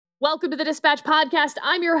Welcome to the Dispatch Podcast.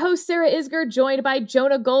 I'm your host, Sarah Isgur, joined by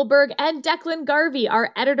Jonah Goldberg and Declan Garvey,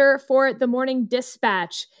 our editor for the Morning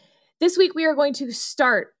Dispatch. This week, we are going to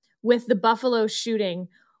start with the Buffalo shooting,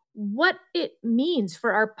 what it means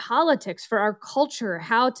for our politics, for our culture,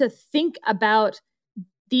 how to think about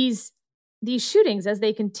these shootings as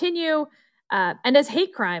they continue, and as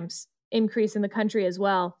hate crimes increase in the country as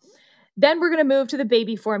well. Then we're going to move to the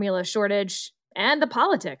baby formula shortage and the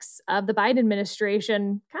politics of the Biden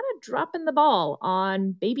administration kind of dropping the ball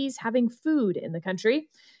on babies having food in the country.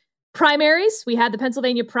 Primaries, we had the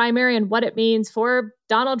Pennsylvania primary and what it means for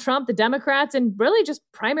Donald Trump, the Democrats, and really just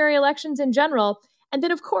primary elections in general. And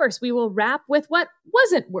then, of course, we will wrap with what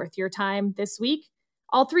wasn't worth your time this week.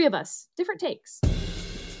 All three of us, different takes.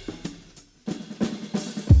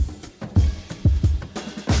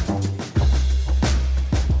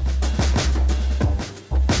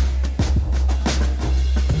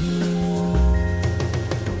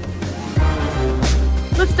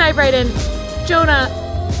 Let's dive right in. Jonah,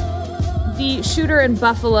 the shooter in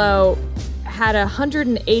Buffalo had a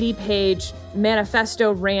 180-page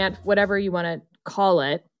manifesto rant, whatever you want to call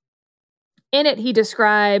it. In it, he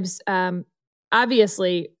describes,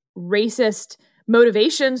 obviously, racist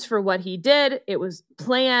motivations for what he did. It was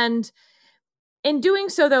planned. In doing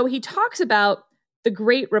so, though, he talks about the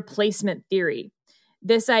Great Replacement theory,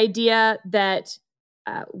 this idea that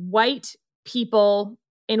white people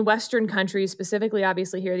in Western countries, specifically,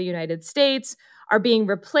 obviously here in the United States, are being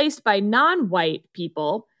replaced by non-white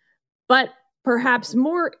people. But perhaps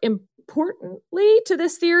more importantly to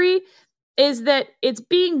this theory is that it's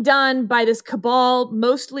being done by this cabal,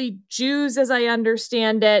 mostly Jews, as I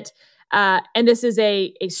understand it. And this is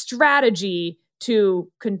a strategy to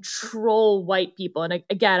control white people. And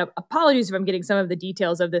again, apologies if I'm getting some of the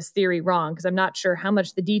details of this theory wrong, because I'm not sure how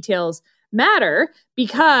much the details matter,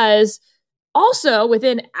 because also,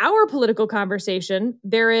 within our political conversation,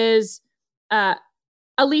 there is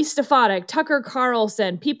Elise Stefanik, Tucker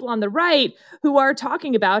Carlson, people on the right who are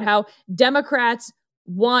talking about how Democrats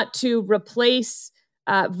want to replace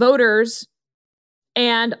voters.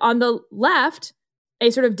 And on the left, a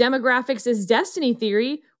sort of demographics is destiny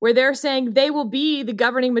theory, where they're saying they will be the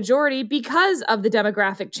governing majority because of the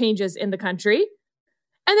demographic changes in the country.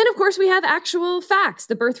 And then, of course, we have actual facts.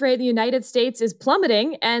 The birth rate in the United States is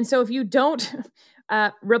plummeting. And so if you don't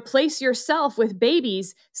replace yourself with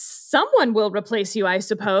babies, someone will replace you, I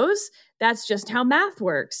suppose. That's just how math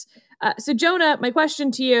works. So, Jonah, my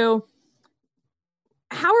question to you,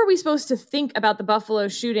 how are we supposed to think about the Buffalo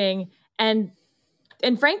shooting and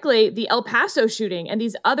frankly, the El Paso shooting and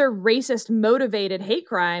these other racist motivated hate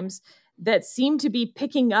crimes that seem to be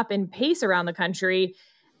picking up in pace around the country?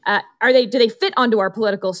 Do they fit onto our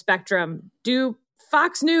political spectrum? Do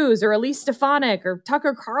Fox News or Elise Stefanik or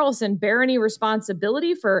Tucker Carlson bear any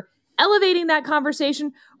responsibility for elevating that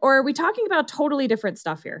conversation? Or are we talking about totally different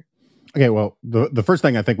stuff here? Okay, well, the first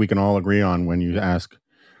thing I think we can all agree on when you ask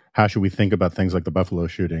how should we think about things like the Buffalo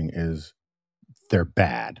shooting is they're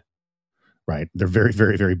bad, right? They're very,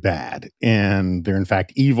 very, very bad. And they're in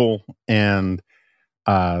fact evil. And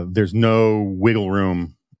there's no wiggle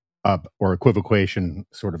room up or equivocation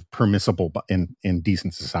sort of permissible in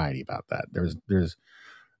decent society about that. There's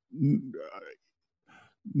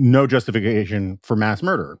no justification for mass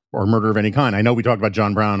murder or murder of any kind. I know we talked about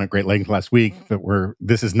John Brown at great length last week, but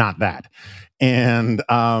this is not that. And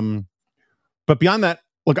but beyond that,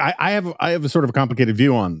 look, I have a sort of a complicated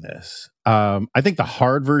view on this. I think the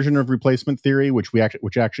hard version of replacement theory, which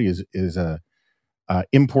actually is a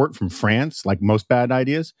import from France, like most bad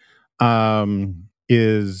ideas,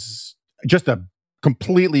 is just a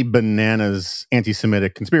completely bananas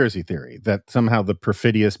anti-Semitic conspiracy theory that somehow the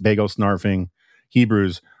perfidious bagel-snarfing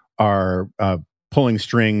Hebrews are pulling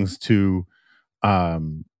strings to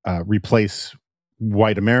replace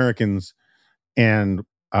white Americans. And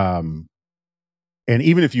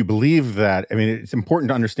even if you believe that, I mean, it's important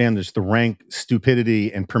to understand just the rank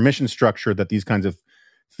stupidity and permission structure that these kinds of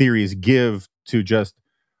theories give to just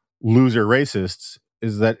loser racists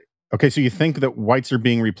is that, okay, so you think that whites are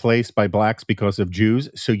being replaced by blacks because of Jews,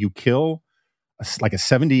 so you kill like a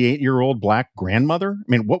 78-year-old black grandmother? I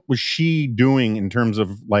mean, what was she doing in terms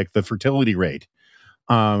of like the fertility rate?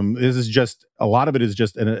 This is just, a lot of it is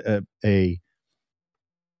just a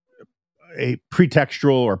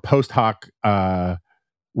pretextual or post hoc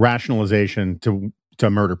rationalization to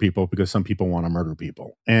murder people because some people want to murder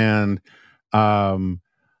people. And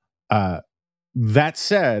that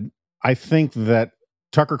said, I think that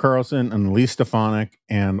Tucker Carlson and Elise Stefanik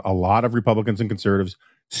and a lot of Republicans and conservatives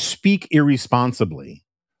speak irresponsibly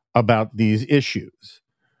about these issues.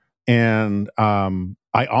 And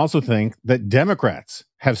I also think that Democrats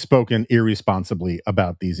have spoken irresponsibly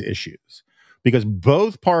about these issues because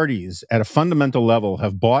both parties at a fundamental level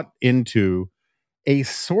have bought into a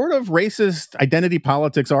sort of racist identity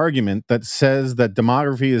politics argument that says that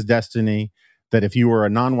demography is destiny, that if you were a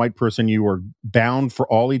non-white person, you were bound for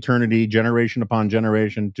all eternity, generation upon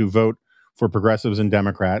generation, to vote for progressives and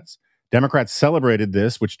Democrats. Democrats celebrated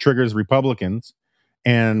this, which triggers Republicans,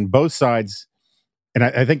 and both sides. And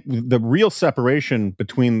I think the real separation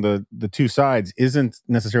between the two sides isn't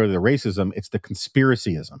necessarily the racism, it's the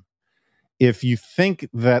conspiracyism. If you think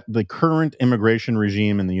that the current immigration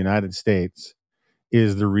regime in the United States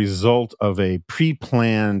is the result of a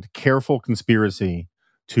pre-planned, careful conspiracy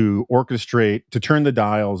to orchestrate, to turn the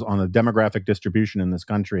dials on the demographic distribution in this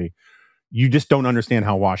country, you just don't understand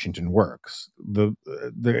how Washington works. The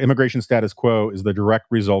immigration status quo is the direct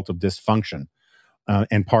result of dysfunction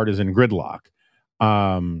and partisan gridlock.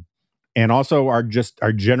 And also our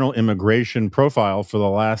general immigration profile for the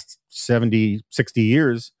last 70, 60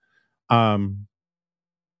 years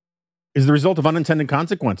is the result of unintended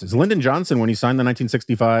consequences. Lyndon Johnson, when he signed the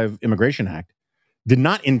 1965 Immigration Act, did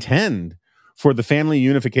not intend for the family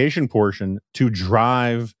unification portion to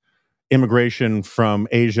drive immigration from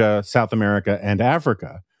Asia, South America, and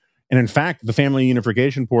Africa. And in fact, the family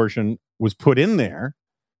unification portion was put in there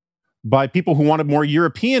by people who wanted more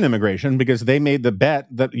European immigration because they made the bet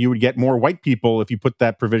that you would get more white people if you put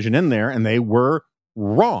that provision in there, and they were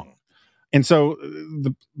wrong. And so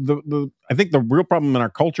I think the real problem in our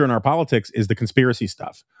culture and our politics is the conspiracy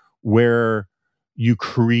stuff, where you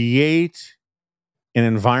create an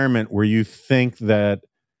environment where you think that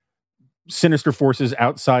sinister forces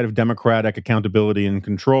outside of democratic accountability and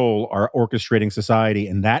control are orchestrating society,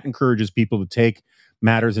 and that encourages people to take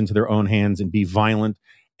matters into their own hands and be violent.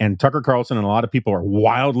 And Tucker Carlson and a lot of people are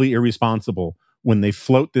wildly irresponsible when they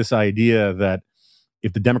float this idea that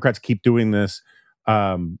if the Democrats keep doing this,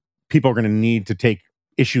 people are going to need to take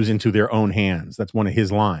issues into their own hands. That's one of his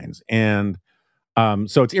lines. And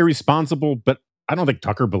so it's irresponsible, but I don't think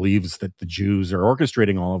Tucker believes that the Jews are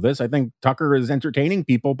orchestrating all of this. I think Tucker is entertaining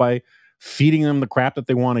people by feeding them the crap that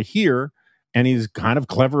they want to hear. And he's kind of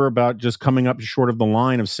clever about just coming up short of the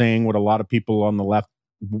line of saying what a lot of people on the left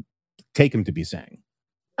take him to be saying.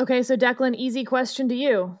 Okay, so Declan, easy question to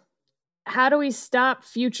you. How do we stop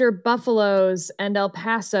future Buffaloes and El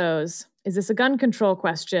Pasos? Is this a gun control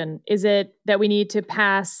question? Is it that we need to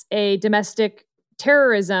pass a domestic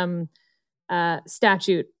terrorism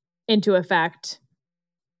statute into effect?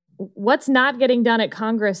 What's not getting done at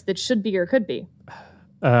Congress that should be or could be?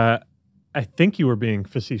 I think you were being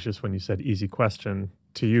facetious when you said easy question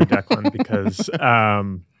to you, Declan, because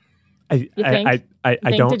I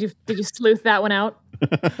don't. Did you sleuth that one out?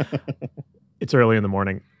 It's early in the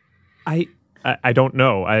morning. I don't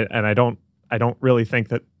know. I don't really think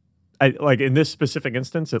that. Like in this specific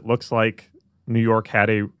instance, it looks like New York had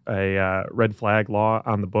a red flag law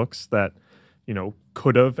on the books that,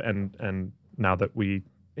 could have and now that we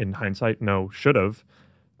in hindsight know should have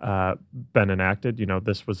been enacted.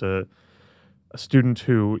 This was a student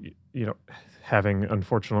who, having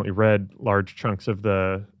unfortunately read large chunks of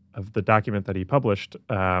the document that he published,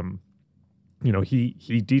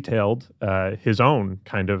 he detailed his own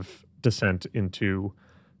kind of descent into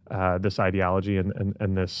this ideology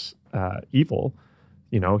and this evil.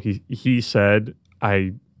 He said,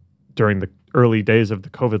 during the early days of the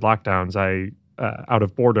COVID lockdowns, I out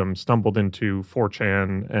of boredom stumbled into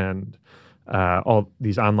 4chan and all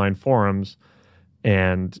these online forums,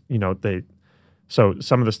 and so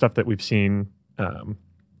some of the stuff that we've seen come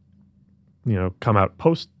out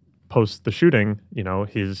post the shooting,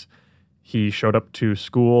 he showed up to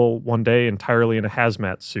school one day entirely in a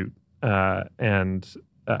hazmat suit, and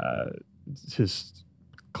his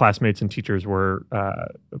classmates and teachers were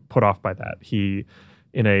put off by that.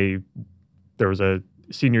 There was a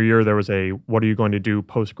senior year, there was a what are you going to do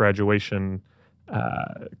post-graduation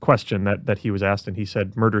question that he was asked, and he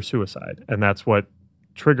said murder-suicide. And that's what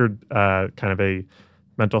triggered kind of a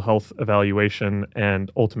mental health evaluation,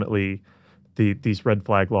 and ultimately these red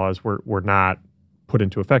flag laws were not put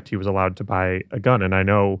into effect. He was allowed to buy a gun. And I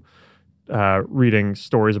know reading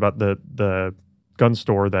stories about the gun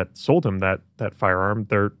store that sold him that firearm,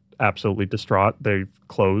 they're absolutely distraught. They've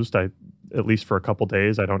closed, at least for a couple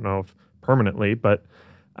days. I don't know if permanently, but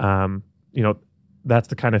that's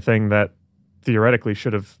the kind of thing that theoretically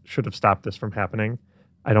should have stopped this from happening.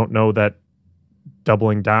 I don't know that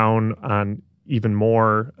doubling down on even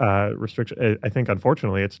more restriction. I think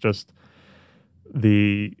unfortunately it's just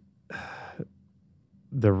the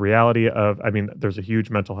reality of, there's a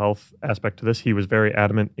huge mental health aspect to this. He was very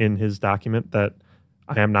adamant in his document that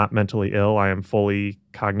I am not mentally ill. I am fully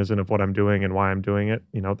cognizant of what I'm doing and why I'm doing it.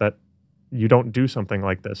 That you don't do something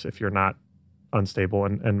like this if you're not unstable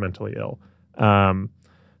and mentally ill.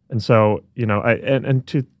 And so, and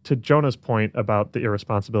to Jonah's point about the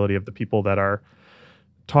irresponsibility of the people that are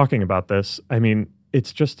talking about this, I mean,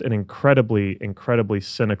 it's just an incredibly, incredibly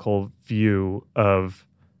cynical view of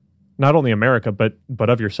not only America, but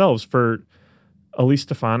of yourselves, for Elise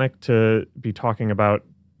Stefanik to be talking about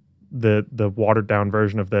the watered down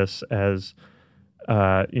version of this as,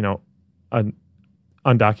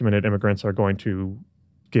 undocumented immigrants are going to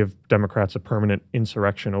give Democrats a permanent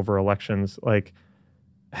insurrection over elections. Like,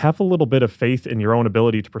 have a little bit of faith in your own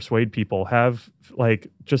ability to persuade people. Have, like,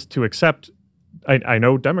 just to accept. I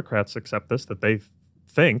know Democrats accept this, that they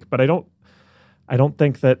think, but I don't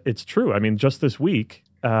think that it's true. I mean, just this week.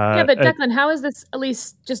 Yeah, but Declan, how is this,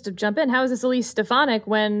 Elise, just to jump in, how is this Elise Stefanik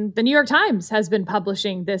when the New York Times has been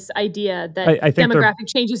publishing this idea that I think demographic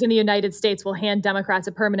changes in the United States will hand Democrats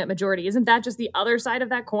a permanent majority? Isn't that just the other side of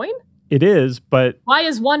that coin? It is, but why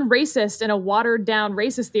is one racist and a watered down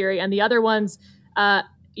racist theory and the other one's,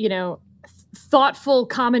 thoughtful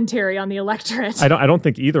commentary on the electorate? I don't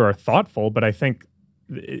think either are thoughtful, but I think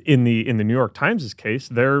in the New York Times' case,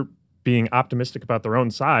 they're being optimistic about their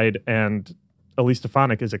own side, and Elise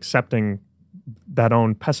Stefanik is accepting that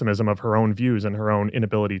own pessimism of her own views and her own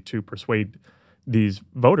inability to persuade these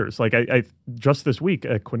voters. Like, I just this week,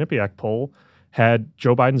 a Quinnipiac poll had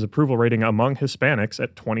Joe Biden's approval rating among Hispanics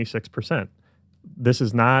at 26%. This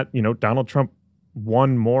is not, Donald Trump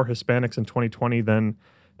won more Hispanics in 2020 than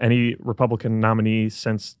any Republican nominee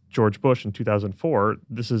since George Bush in 2004.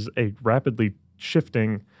 This is a rapidly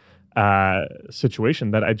shifting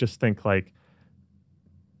situation that I just think, like,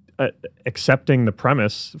 accepting the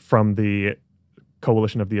premise from the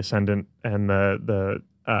coalition of the ascendant and the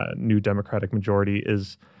new Democratic majority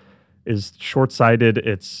is short-sighted.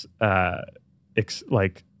 It's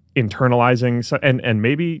like internalizing, and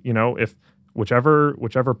maybe if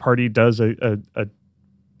whichever party does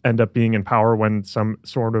end up being in power when some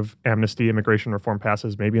sort of amnesty immigration reform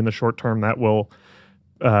passes, maybe in the short term that will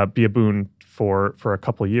be a boon for a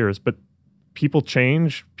couple of years. But people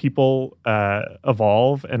change, people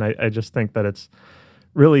evolve, and I just think that it's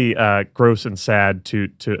really gross and sad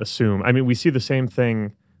to assume. I mean, we see the same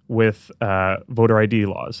thing with voter ID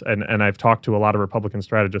laws, and I've talked to a lot of Republican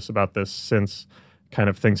strategists about this since kind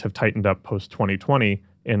of things have tightened up post 2020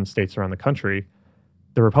 in states around the country.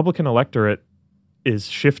 The Republican electorate is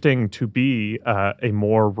shifting to be a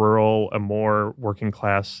more rural, a more working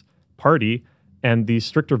class party. And these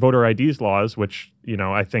stricter voter IDs laws, which,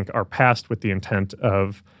 I think are passed with the intent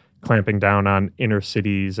of clamping down on inner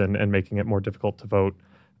cities and making it more difficult to vote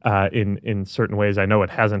in certain ways. I know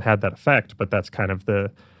it hasn't had that effect, but that's kind of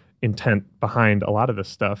the intent behind a lot of this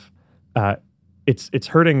stuff. It's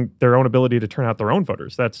hurting their own ability to turn out their own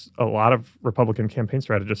voters. That's a lot of Republican campaign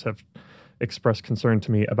strategists have expressed concern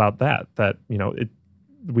to me about that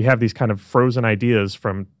we have these kind of frozen ideas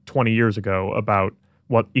from 20 years ago about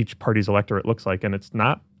what each party's electorate looks like, and it's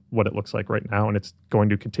not what it looks like right now, and it's going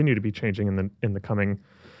to continue to be changing in the coming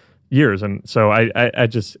years. And so I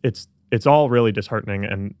just it's all really disheartening.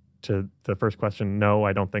 And to the first question, no,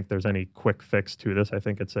 I don't think there's any quick fix to this. I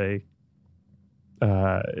think it's a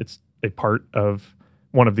part of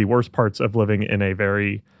one of the worst parts of living in a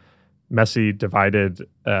very messy, divided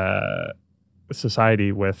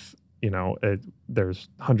society with, there's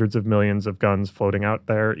hundreds of millions of guns floating out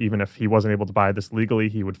there. Even if he wasn't able to buy this legally,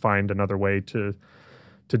 he would find another way to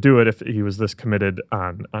do it if he was this committed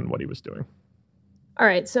on what he was doing. All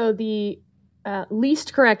right. So the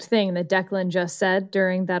least correct thing that Declan just said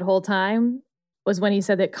during that whole time was when he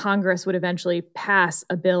said that Congress would eventually pass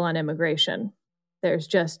a bill on immigration. There's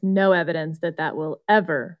just no evidence that will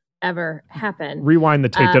ever happen. Rewind the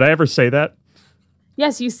tape. Did I ever say that?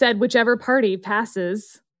 Yes, you said whichever party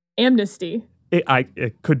passes amnesty.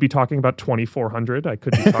 It could be talking about 2400. I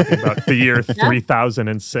could be talking about the year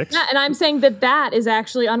 3006. Yeah, and I'm saying that is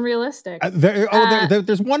actually unrealistic.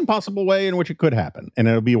 There's one possible way in which it could happen, and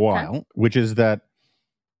it'll be a while, which is that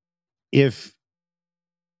if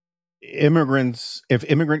immigrant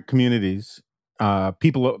communities,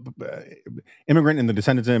 immigrant and the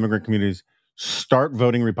descendants of immigrant communities start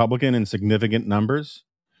voting Republican in significant numbers,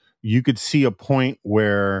 you could see a point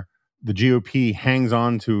where the GOP hangs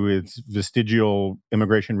on to its vestigial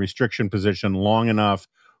immigration restriction position long enough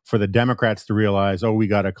for the Democrats to realize, we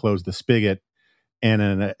got to close the spigot.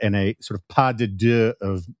 And in a sort of pas de deux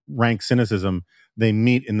of rank cynicism, they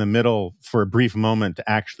meet in the middle for a brief moment to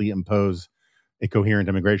actually impose a coherent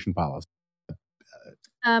immigration policy.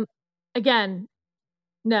 Again,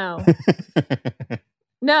 no.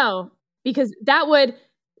 No. because that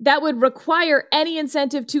would require any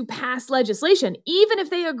incentive to pass legislation. Even if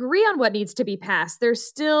they agree on what needs to be passed, there's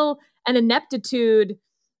still an ineptitude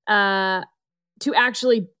to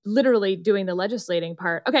actually literally doing the legislating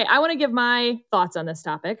part. Okay, I want to give my thoughts on this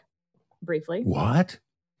topic briefly. What?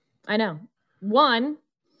 I know. One,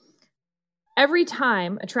 every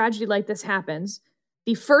time a tragedy like this happens,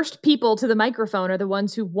 the first people to the microphone are the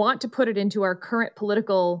ones who want to put it into our current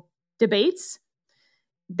political debates.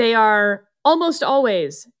 They are almost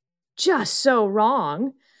always just so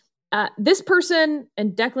wrong. This person,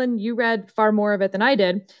 and Declan, you read far more of it than I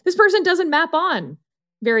did, this person doesn't map on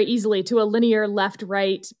very easily to a linear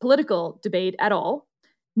left-right political debate at all.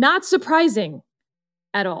 Not surprising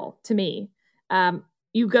at all to me.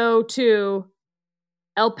 You go to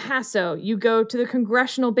El Paso, you go to the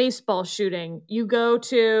congressional baseball shooting, you go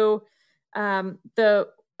to the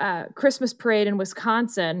Christmas parade in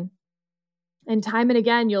Wisconsin, and time and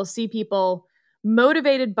again, you'll see people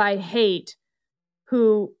motivated by hate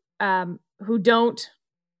who aren't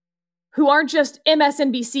just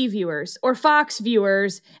MSNBC viewers or Fox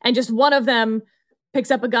viewers, and just one of them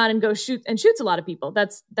picks up a gun and goes shoots a lot of people.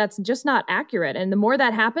 That's just not accurate. And the more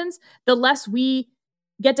that happens, the less we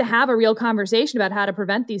get to have a real conversation about how to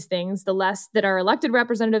prevent these things, the less that our elected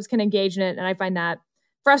representatives can engage in it. And I find that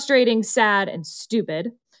frustrating, sad, and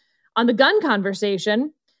stupid. On the gun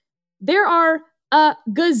conversation, there are a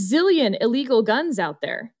gazillion illegal guns out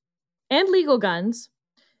there and legal guns.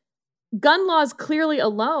 Gun laws clearly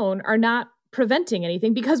alone are not preventing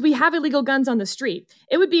anything because we have illegal guns on the street.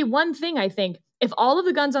 It would be one thing, I think, if all of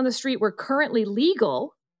the guns on the street were currently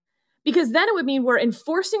legal, because then it would mean we're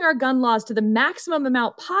enforcing our gun laws to the maximum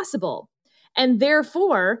amount possible. And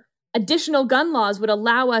therefore, additional gun laws would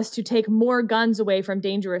allow us to take more guns away from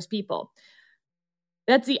dangerous people.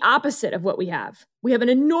 That's the opposite of what we have. We have an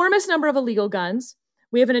enormous number of illegal guns.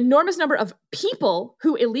 We have an enormous number of people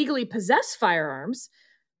who illegally possess firearms.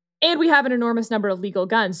 And we have an enormous number of legal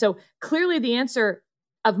guns. So clearly the answer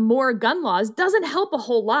of more gun laws doesn't help a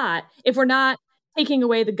whole lot if we're not taking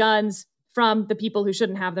away the guns from the people who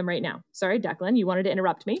shouldn't have them right now. Sorry, Declan, you wanted to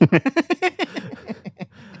interrupt me.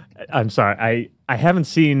 I'm sorry. I haven't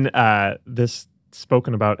seen this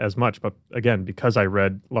spoken about as much, but again, because I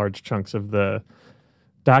read large chunks of the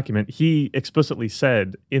document, he explicitly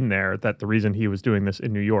said in there that the reason he was doing this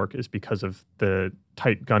in New York is because of the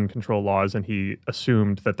tight gun control laws, and he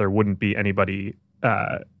assumed that there wouldn't be anybody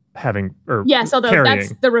having or yes, although carrying.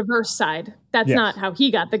 That's the reverse side. That's yes. Not how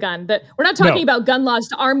he got the gun. We're not talking about gun laws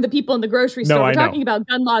to arm the people in the grocery store. We're talking about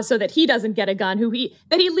gun laws so that he doesn't get a gun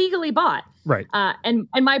that he legally bought. Right. And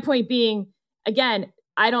my point being, again,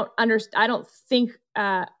 I don't think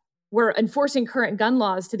we're enforcing current gun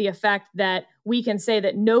laws to the effect that we can say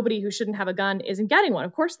that nobody who shouldn't have a gun isn't getting one.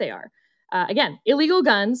 Of course they are. Again, illegal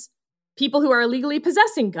guns, people who are illegally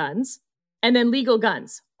possessing guns, and then legal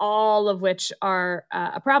guns, all of which are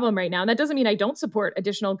a problem right now. And that doesn't mean I don't support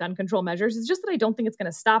additional gun control measures. It's just that I don't think it's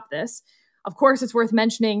going to stop this. Of course, it's worth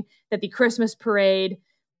mentioning that the Christmas parade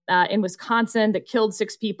in Wisconsin that killed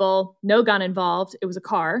 6 people, no gun involved. It was a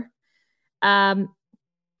car. And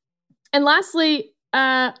lastly,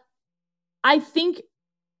 I think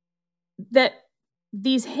that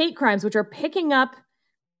these hate crimes, which are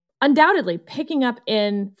undoubtedly picking up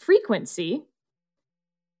in frequency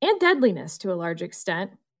and deadliness to a large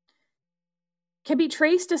extent, can be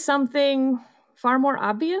traced to something far more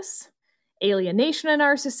obvious. Alienation in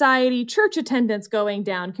our society, church attendance going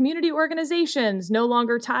down, community organizations no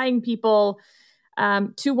longer tying people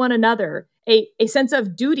to one another, a sense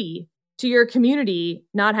of duty to your community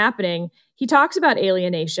not happening. He talks about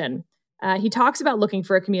alienation. He talks about looking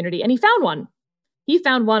for a community, and he found one. He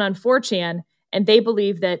found one on 4chan, and they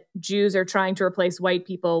believe that Jews are trying to replace white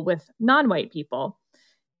people with non-white people.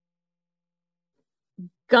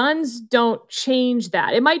 Guns don't change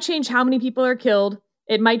that. It might change how many people are killed.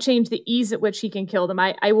 It might change the ease at which he can kill them.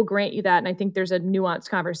 I will grant you that, and I think there's a nuanced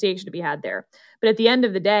conversation to be had there. But at the end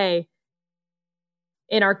of the day,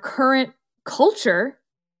 in our current culture,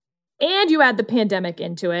 and you add the pandemic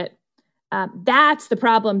into it, that's the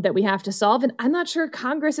problem that we have to solve. And I'm not sure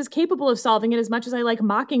Congress is capable of solving it, as much as I like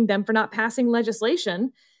mocking them for not passing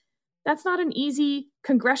legislation. That's not an easy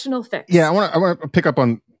congressional fix. Yeah, I want to pick up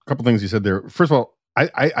on a couple things you said there. First of all,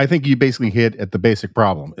 I think you basically hit at the basic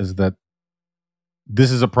problem, is that this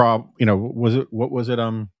is a problem. What was it?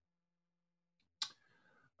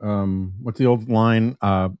 What's the old line?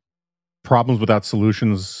 Problems without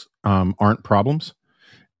solutions aren't problems.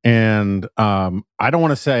 And I don't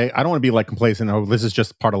want to be like complacent. Oh, this is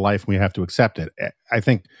just part of life and we have to accept it. I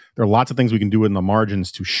think there are lots of things we can do in the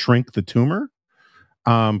margins to shrink the tumor.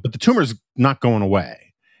 But the tumor is not going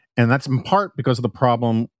away. And that's in part because of the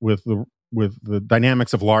problem with the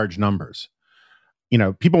dynamics of large numbers.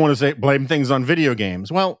 People want to blame things on video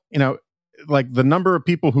games. Well, like the number of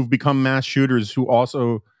people who've become mass shooters who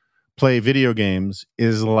also play video games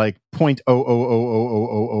is like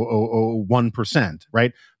 0.0000001%,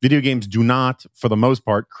 right? Video games do not, for the most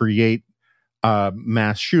part, create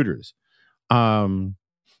mass shooters.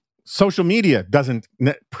 Social media doesn't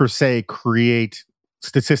per se create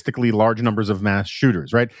statistically large numbers of mass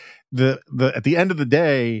shooters, right? At the end of the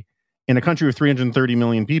day, in a country of 330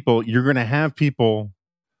 million people, you're going to have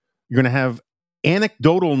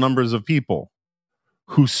anecdotal numbers of people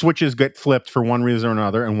whose switches get flipped for one reason or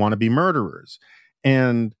another and want to be murderers.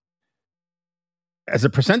 And as a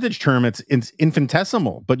percentage term, it's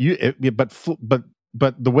infinitesimal. But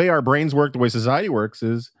the way our brains work, the way society works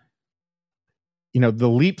is, the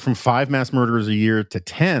leap from 5 mass murderers a year to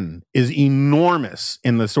 10 is enormous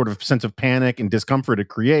in the sort of sense of panic and discomfort it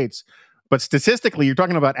creates. But statistically, you're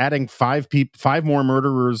talking about adding 5 more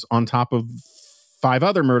murderers on top of 5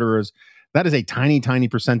 other murderers. That is a tiny, tiny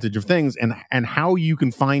percentage of things. And how you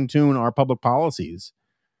can fine tune our public policies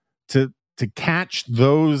to catch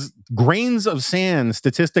those grains of sand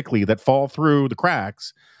statistically that fall through the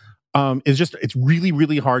cracks it's really,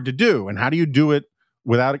 really hard to do. And how do you do it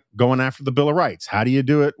without going after the Bill of Rights? How do you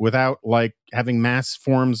do it without like having mass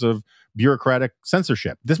forms of bureaucratic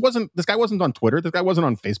censorship? This guy wasn't on Twitter. This guy wasn't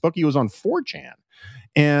on Facebook. He was on 4chan.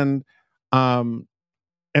 And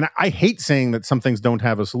I hate saying that some things don't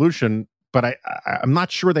have a solution, but I'm not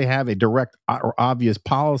sure they have a direct or obvious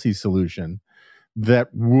policy solution that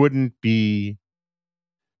wouldn't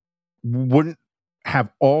have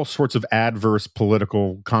all sorts of adverse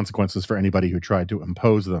political consequences for anybody who tried to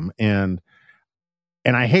impose them. And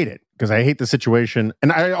I hate it because I hate the situation.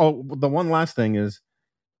 And the one last thing is,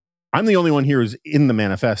 I'm the only one here who's in the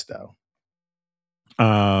manifesto.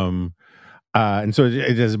 And so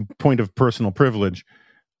it is a point of personal privilege.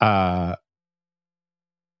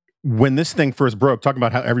 When this thing first broke, talking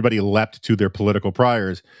about how everybody leapt to their political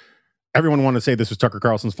priors, everyone wanted to say this was Tucker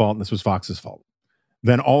Carlson's fault and this was Fox's fault.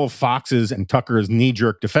 Then all of Fox's and Tucker's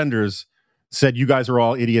knee-jerk defenders said, you guys are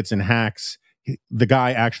all idiots and hacks. The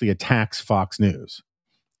guy actually attacks Fox News.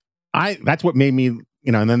 That's what made me,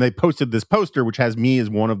 and then they posted this poster, which has me as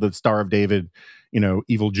one of the Star of David,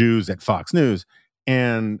 evil Jews at Fox News.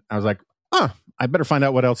 And I was like, I better find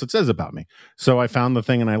out what else it says about me. So I found the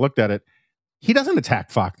thing and I looked at it. He doesn't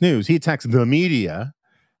attack Fox News. He attacks the media.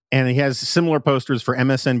 And he has similar posters for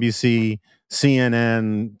MSNBC,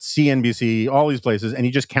 CNN, CNBC, all these places. And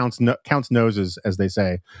he just counts noses, as they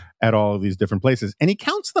say, at all of these different places. And he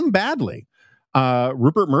counts them badly.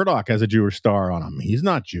 Rupert Murdoch has a Jewish star on him. He's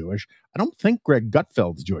not Jewish. I don't think Greg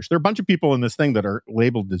Gutfeld's Jewish. There are a bunch of people in this thing that are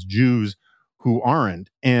labeled as Jews who aren't.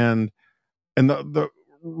 And the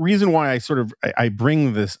reason why I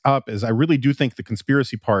bring this up is I really do think the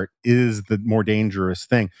conspiracy part is the more dangerous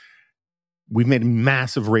thing. We've made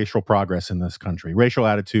massive racial progress in this country. Racial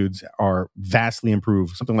attitudes are vastly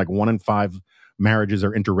improved. Something like 1 in 5 marriages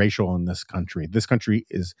are interracial in this country. This country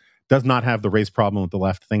does not have the race problem that the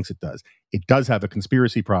left thinks it does. It does have a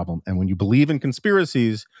conspiracy problem. And when you believe in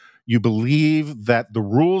conspiracies, you believe that the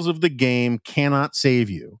rules of the game cannot save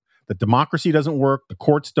you, that democracy doesn't work, the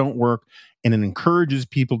courts don't work, and it encourages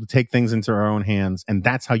people to take things into their own hands. And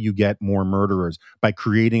that's how you get more murderers, by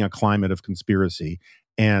creating a climate of conspiracy.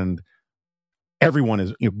 And everyone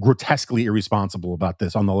is grotesquely irresponsible about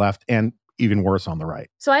this on the left and even worse on the right.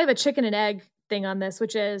 So I have a chicken and egg thing on this,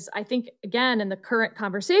 which is, I think, again, in the current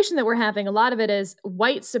conversation that we're having, a lot of it is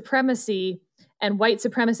white supremacy and white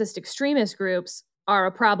supremacist extremist groups are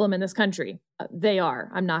a problem in this country. They are.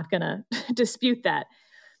 I'm not going to dispute that.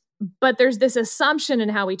 But there's this assumption in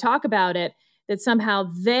how we talk about it that somehow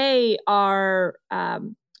they are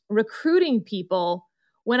recruiting people,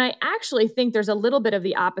 when I actually think there's a little bit of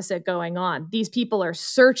the opposite going on. These people are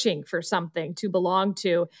searching for something to belong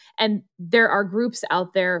to, and there are groups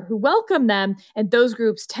out there who welcome them, and those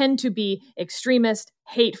groups tend to be extremist,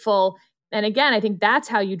 hateful. And again, I think that's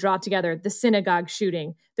how you draw together the synagogue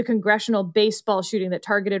shooting, the congressional baseball shooting that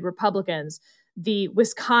targeted Republicans, the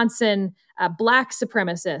Wisconsin black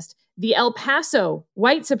supremacist, the El Paso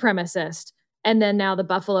white supremacist, and then now the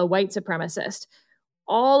Buffalo white supremacist.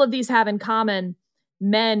 All of these have in common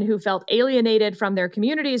men who felt alienated from their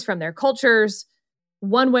communities, from their cultures,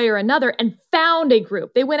 one way or another, and found a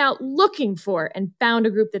group. They went out looking for and found a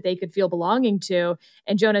group that they could feel belonging to.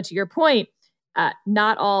 And Jonah, to your point,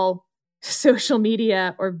 not all social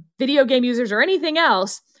media or video game users or anything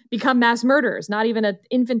else become mass murderers, not even an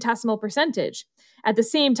infinitesimal percentage. At the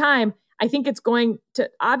same time, I think it's going to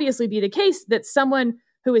obviously be the case that someone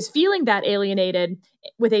who is feeling that alienated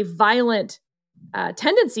with a violent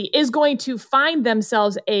tendency is going to find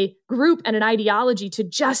themselves a group and an ideology to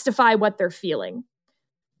justify what they're feeling.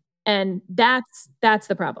 And that's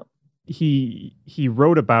the problem. He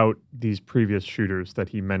wrote about these previous shooters that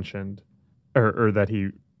he mentioned or that he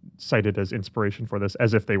cited as inspiration for this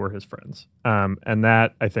as if they were his friends. And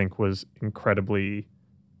that, I think, was incredibly,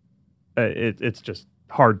 it's just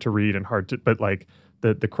hard to read and but like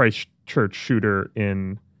the Christchurch shooter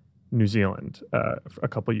in New Zealand a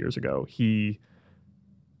couple years ago, he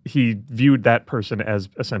viewed that person as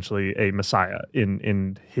essentially a messiah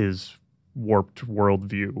in his warped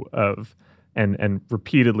worldview of, and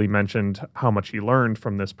repeatedly mentioned how much he learned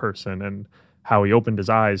from this person and how he opened his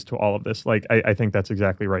eyes to all of this. Like, I think that's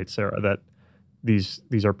exactly right, Sarah, that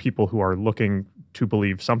these are people who are looking to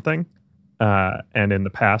believe something. And in the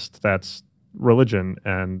past, that's religion,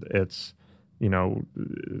 and it's,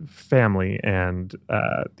 family, and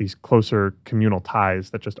these closer communal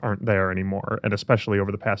ties that just aren't there anymore. And especially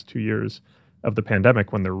over the past 2 years of the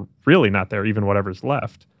pandemic, when they're really not there, even whatever's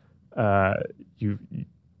left,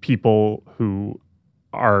 people who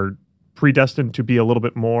are predestined to be a little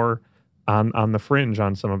bit more on the fringe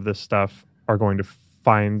on some of this stuff are going to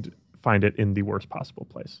find it in the worst possible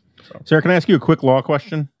place. So. Sarah, can I ask you a quick law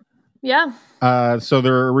question? Yeah. So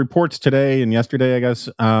there are reports today and yesterday, I guess,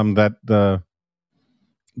 that the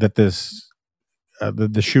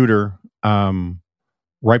shooter,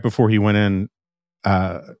 right before he went in,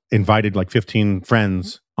 invited like 15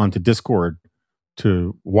 friends onto Discord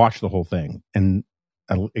to watch the whole thing. And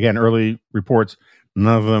again, early reports,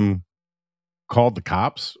 none of them called the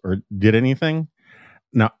cops or did anything.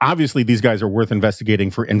 Now, obviously, these guys are worth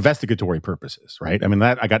investigating for investigatory purposes, right? I mean,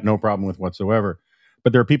 that I got no problem with whatsoever.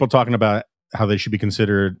 But there are people talking about how they should be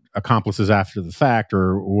considered accomplices after the fact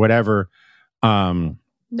or whatever.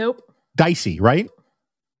 Nope. Dicey, right?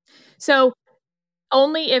 So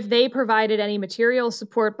only if they provided any material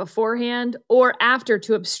support beforehand or after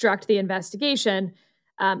to obstruct the investigation,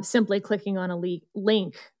 simply clicking on a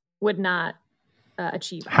link would not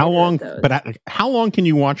achieve. How long? But how long can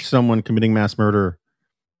you watch someone committing mass murder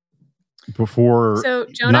before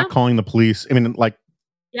not calling the police? I mean, like.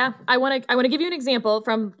 Yeah, I want to give you an example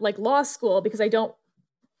from like law school, because I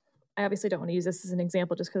obviously don't want to use this as an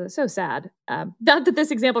example just because it's so sad. Not that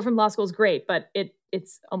this example from law school is great, but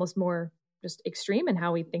it's almost more just extreme in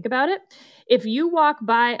how we think about it. If you walk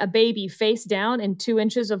by a baby face down in 2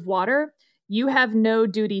 inches of water, you have no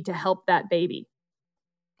duty to help that baby.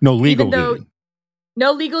 No legal duty.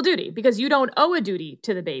 No legal duty, because you don't owe a duty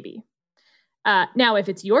to the baby. Now, if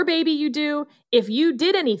it's your baby, you do. If you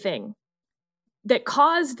did anything that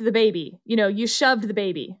caused the baby, you shoved the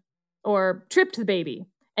baby or tripped the baby,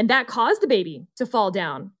 and that caused the baby to fall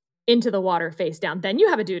down into the water face down, then you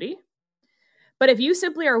have a duty. But if you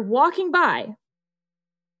simply are walking by,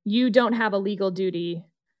 you don't have a legal duty.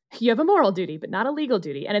 You have a moral duty, but not a legal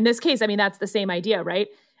duty. And in this case, I mean, that's the same idea, right?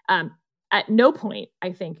 At no point,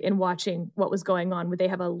 I think, in watching what was going on would they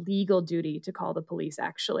have a legal duty to call the police,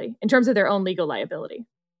 actually, in terms of their own legal liability.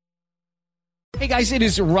 Hey guys, it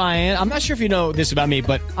is Ryan. I'm not sure if you know this about me,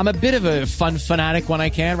 but I'm a bit of a fun fanatic when I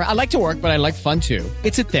can. I like to work, but I like fun too.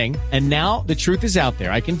 It's a thing. And now the truth is out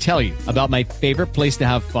there. I can tell you about my favorite place to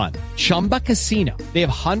have fun. Chumba Casino. They have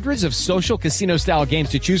hundreds of social casino style games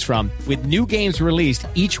to choose from with new games released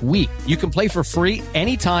each week. You can play for free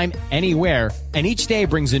anytime, anywhere. And each day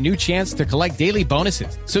brings a new chance to collect daily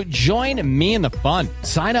bonuses. So join me in the fun.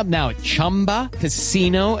 Sign up now at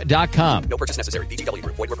ChumbaCasino.com. No purchase necessary. VGW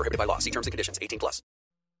Group. Void where prohibited by law. See terms and conditions. 18+.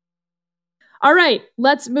 All right,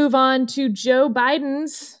 let's move on to Joe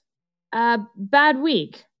Biden's bad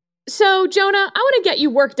week. So, Jonah, I want to get you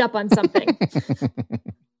worked up on something.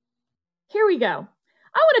 Here we go.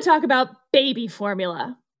 I want to talk about baby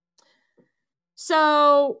formula.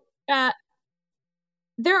 So,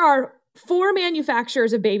 there are 4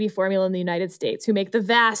 manufacturers of baby formula in the United States who make the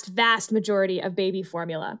vast, vast majority of baby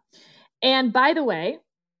formula. And by the way,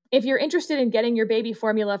 if you're interested in getting your baby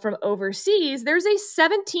formula from overseas, there's a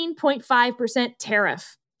 17.5%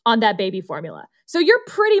 tariff on that baby formula. So you're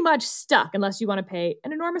pretty much stuck unless you want to pay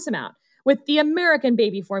an enormous amount with the American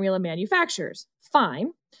baby formula manufacturers.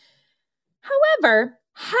 Fine. However,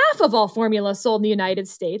 half of all formula sold in the United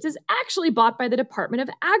States is actually bought by the Department of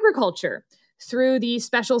Agriculture through the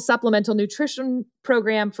Special Supplemental Nutrition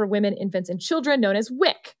Program for Women, Infants, and Children, known as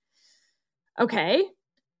WIC. Okay.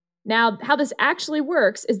 Now, how this actually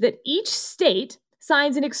works is that each state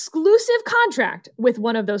signs an exclusive contract with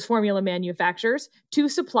one of those formula manufacturers to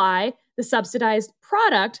supply the subsidized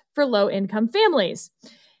product for low-income families.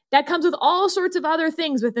 That comes with all sorts of other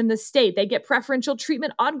things within the state. They get preferential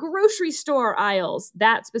treatment on grocery store aisles,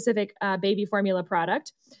 that specific baby formula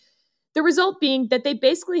product. The result being that they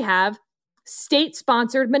basically have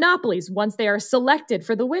state-sponsored monopolies once they are selected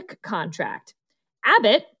for the WIC contract.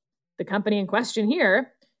 Abbott, the company in question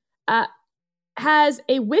here, has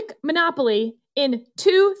a WIC monopoly in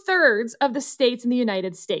 2/3 of the states in the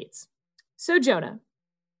United States. So, Jonah,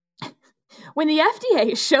 when the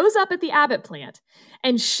FDA shows up at the Abbott plant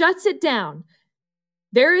and shuts it down,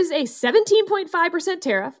 there is a 17.5%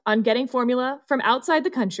 tariff on getting formula from outside the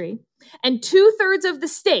country, and 2/3 of the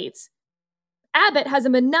states, Abbott has a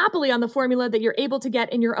monopoly on the formula that you're able to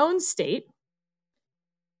get in your own state.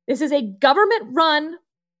 This is a government-run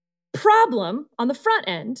problem on the front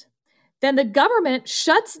end. Then the government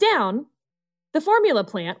shuts down the formula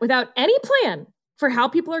plant without any plan for how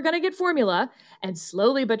people are going to get formula, and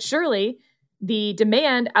slowly but surely, the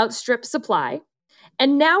demand outstrips supply.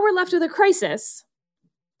 And now we're left with a crisis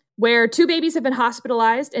where 2 babies have been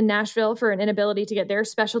hospitalized in Nashville for an inability to get their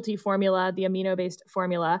specialty formula, the amino-based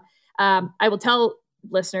formula. I will tell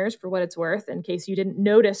listeners, for what it's worth, in case you didn't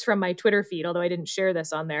notice from my Twitter feed, although I didn't share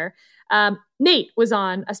this on there, Nate was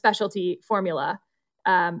on a specialty formula,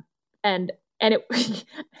 and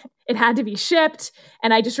it it had to be shipped.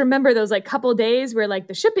 And I just remember those like couple days where like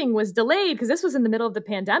the shipping was delayed because this was in the middle of the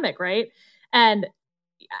pandemic, right? And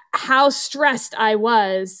how stressed I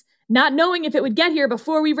was, not knowing if it would get here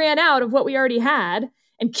before we ran out of what we already had,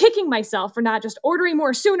 and kicking myself for not just ordering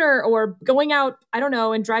more sooner or going out, I don't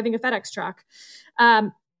know, and driving a FedEx truck.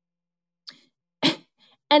 And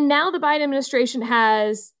now the Biden administration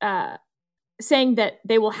has saying that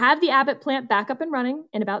they will have the Abbott plant back up and running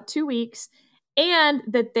in about 2 weeks, and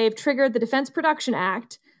that they've triggered the Defense Production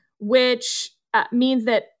Act, which means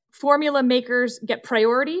that formula makers get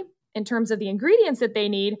priority in terms of the ingredients that they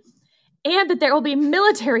need, and that there will be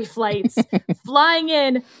military flights flying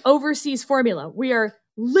in overseas formula. We are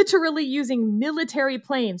literally using military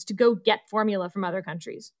planes to go get formula from other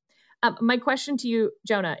countries. My question to you,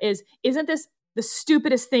 Jonah, isn't this the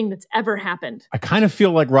stupidest thing that's ever happened? I kind of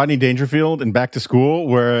feel like Rodney Dangerfield in Back to School,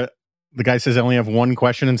 where the guy says I only have one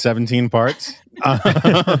question in 17 parts.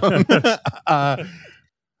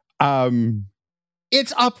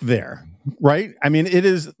 It's up there, right? I mean,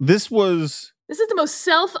 this is the most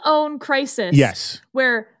self-owned crisis. Yes.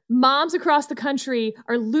 Where moms across the country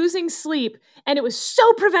are losing sleep, and it was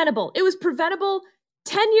so preventable. It was preventable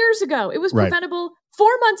 10 years ago. It was preventable 4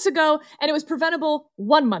 months ago, and it was preventable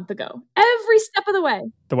 1 month ago. Every step of the way.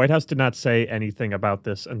 The White House did not say anything about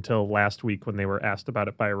this until last week when they were asked about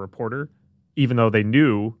it by a reporter, even though they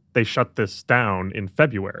knew they shut this down in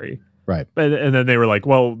February. Right. And then they were like,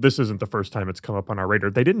 well, this isn't the first time it's come up on our radar.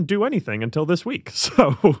 They didn't do anything until this week.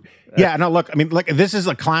 So yeah, no, look, I mean, like, this is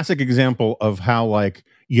a classic example of how, like,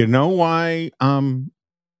 you know why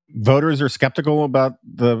voters are skeptical about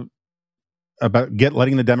letting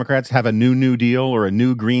the Democrats have a new deal or a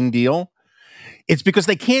new Green Deal? It's because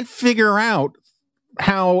they can't figure out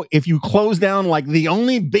how, if you close down like the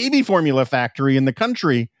only baby formula factory in the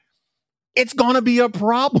country, it's going to be a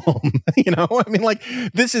problem. You know, I mean, like,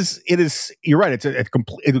 you're right. It's a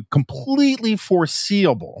completely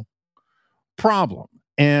foreseeable problem.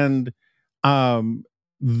 And, I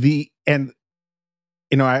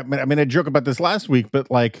joke about this last week, but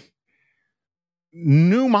like,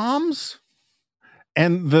 new moms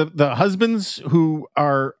and the husbands who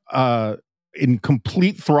are in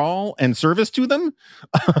complete thrall and service to them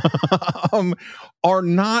are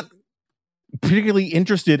not particularly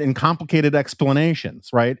interested in complicated explanations,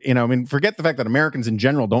 right? You know, I mean, forget the fact that Americans in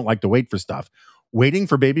general don't like to wait for stuff. Waiting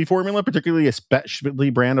for baby formula, particularly a specialty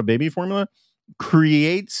brand of baby formula,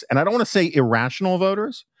 creates, and I don't want to say irrational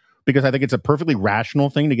voters, because I think it's a perfectly rational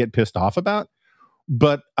thing to get pissed off about,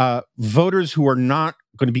 but voters who are not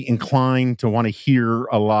going to be inclined to want to hear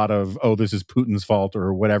a lot of, oh, this is Putin's fault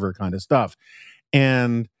or whatever kind of stuff.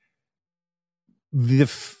 And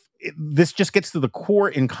this just gets to the core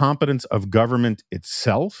incompetence of government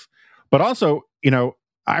itself. But also, you know,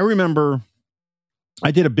 I remember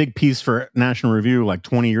I did a big piece for National Review like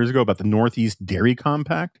 20 years ago about the Northeast Dairy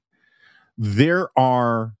Compact. There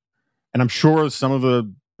are, and I'm sure some of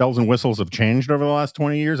the bells and whistles have changed over the last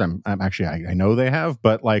 20 years. I'm actually, I know they have,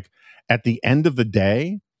 but like at the end of the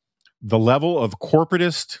day, the level of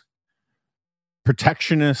corporatist,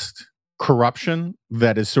 protectionist corruption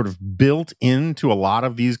that is sort of built into a lot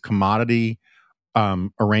of these commodity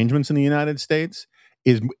arrangements in the United States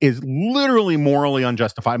is literally morally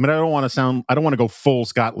unjustified. I mean, I don't want to go full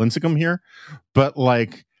Scott Lincecum here, but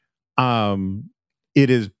like, it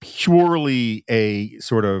is purely a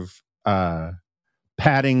sort of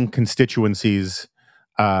padding constituencies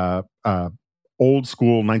old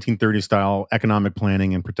school 1930s style economic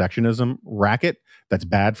planning and protectionism racket that's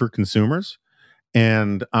bad for consumers.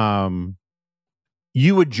 And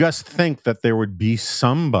you would just think that there would be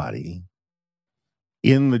somebody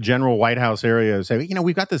in the general White House area say,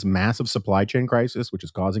 we've got this massive supply chain crisis, which is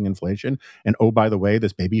causing inflation. And oh, by the way,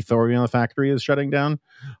 this baby formula factory is shutting down.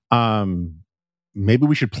 Maybe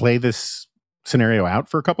we should play this scenario out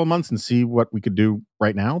for a couple of months and see what we could do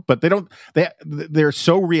right now. But they're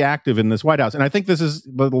so reactive in this White House. And I think this is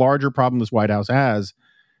the larger problem this White House has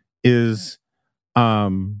is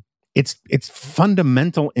it's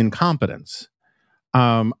fundamental incompetence.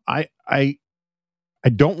 I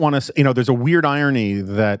don't want to, there's a weird irony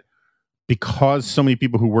that because so many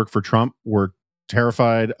people who work for Trump were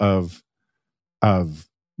terrified of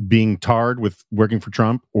being tarred with working for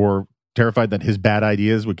Trump, or terrified that his bad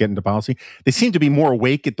ideas would get into policy, they seem to be more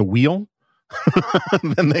awake at the wheel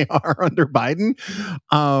than they are under Biden.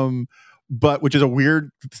 But which is a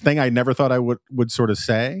weird thing I never thought I would sort of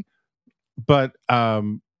say. But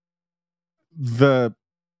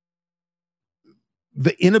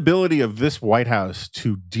the inability of this White House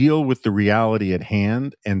to deal with the reality at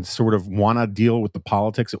hand and sort of want to deal with the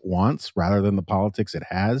politics it wants rather than the politics it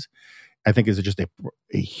has, I think is just a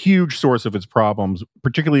huge source of its problems,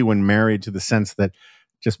 particularly when married to the sense that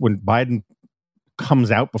just when Biden comes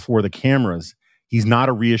out before the cameras, he's not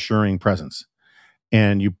a reassuring presence.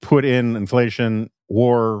 And you put in inflation,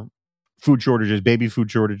 war, food shortages, baby food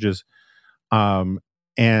shortages,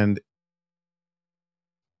 and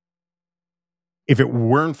if it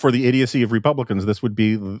weren't for the idiocy of Republicans, this would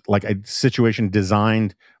be like a situation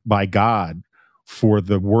designed by God for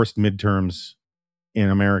the worst midterms in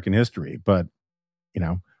American history. But,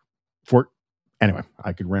 anyway,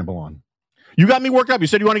 I could ramble on. You got me worked up. You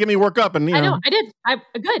said you want to get me worked up. And I know, I did.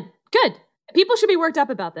 Good. People should be worked up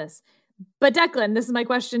about this. But Declan, this is my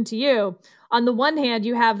question to you. On the one hand,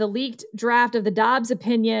 you have the leaked draft of the Dobbs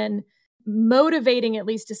opinion motivating, at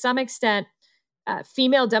least to some extent,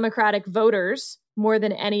 female Democratic voters more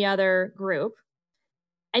than any other group.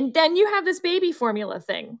 And then you have this baby formula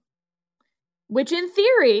thing, which in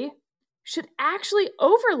theory should actually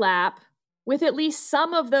overlap with at least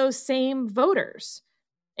some of those same voters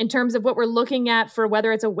in terms of what we're looking at for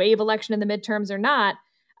whether it's a wave election in the midterms or not.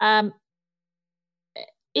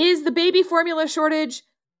 Is the baby formula shortage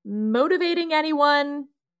motivating anyone?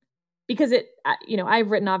 Because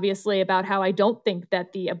I've written obviously about how I don't think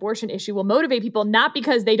that the abortion issue will motivate people, not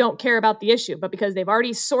because they don't care about the issue, but because they've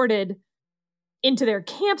already sorted into their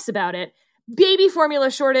camps about it. Baby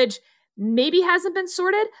formula shortage maybe hasn't been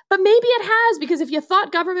sorted, but maybe it has, because if you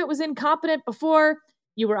thought government was incompetent before,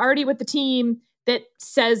 you were already with the team that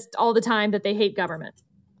says all the time that they hate government.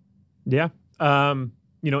 Yeah.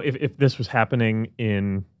 If this was happening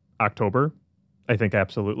in October, I think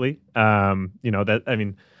absolutely.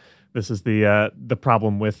 This is the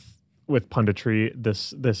problem with punditry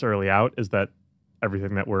this early out, is that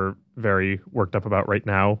everything that we're very worked up about right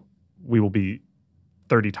now, we will be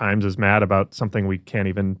 30 times as mad about something we can't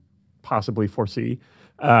even possibly foresee.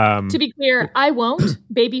 To be clear, I won't.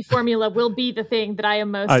 Baby formula will be the thing that I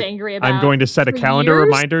am most angry about. I'm going to set a calendar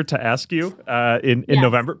reminder to ask you in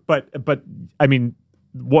November. But I mean,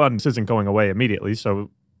 one, this isn't going away immediately.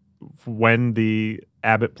 So when the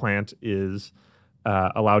Abbott plant is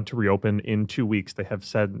allowed to reopen in 2 weeks, they have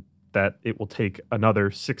said that it will take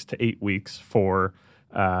another 6 to 8 weeks for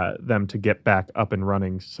them to get back up and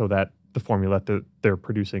running, so that the formula that they're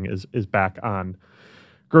producing is back on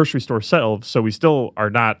grocery store shelves. So we still are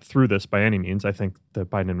not through this by any means. I think the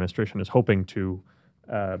Biden administration is hoping to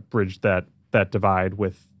bridge that divide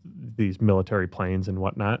with these military planes and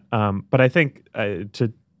whatnot. But I think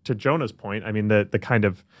to Jonah's point, I mean, the kind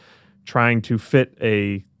of trying to fit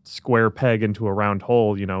a square peg into a round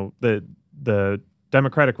hole, the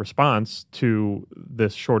Democratic response to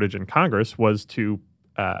this shortage in Congress was to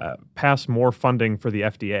pass more funding for the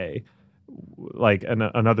FDA, like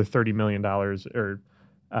another $30 million or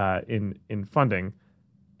in funding.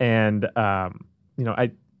 And I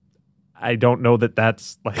don't know that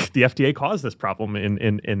that's like the FDA caused this problem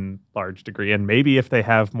in large degree. And maybe if they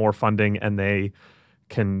have more funding and they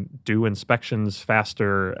can do inspections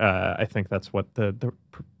faster, I think that's what the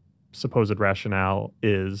supposed rationale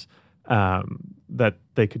is, that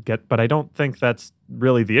they could get. But I don't think that's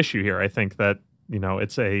really the issue here. I think that,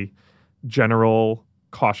 it's a general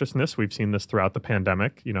cautiousness. We've seen this throughout the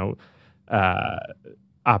pandemic,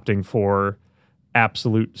 opting for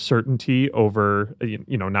absolute certainty over,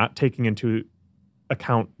 not taking into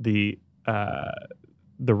account the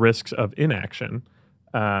risks of inaction.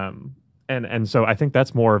 And so I think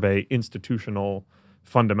that's more of a institutional,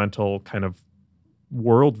 fundamental kind of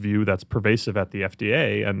worldview that's pervasive at the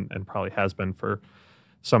FDA and probably has been for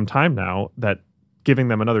some time now, that giving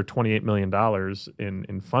them another $28 million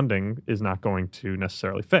in funding is not going to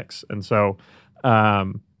necessarily fix. And so,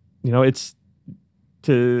 it's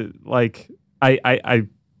to like, I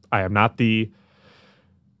am not the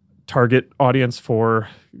target audience for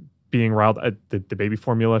being riled. The baby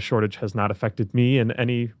formula shortage has not affected me in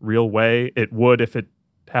any real way. It would if it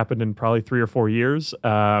happened in probably 3 or 4 years.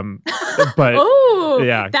 But oh,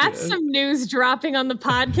 yeah, that's some news dropping on the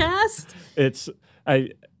podcast.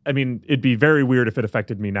 I mean, it'd be very weird if it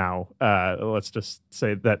affected me now. Let's just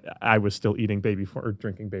say that I was still eating or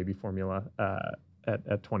drinking baby formula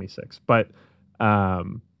at 26. But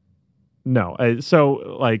no. So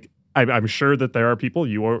like, I'm sure that there are people,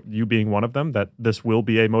 you being one of them, that this will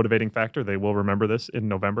be a motivating factor. They will remember this in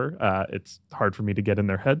November. It's hard for me to get in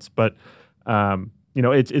their heads, but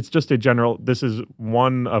it's just a general. This is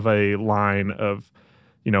one of a line of,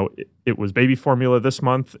 it was baby formula this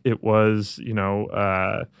month. It was,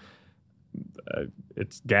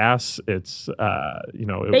 it's gas. It's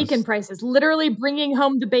bacon prices. Literally bringing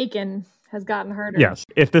home the bacon has gotten harder. Yes,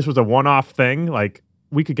 if this was a one-off thing, like,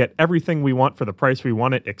 we could get everything we want for the price we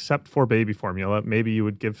want it, except for baby formula, maybe you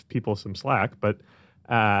would give people some slack, but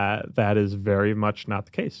that is very much not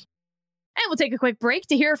the case. And we'll take a quick break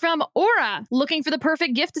to hear from Aura. Looking for the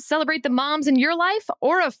perfect gift to celebrate the moms in your life?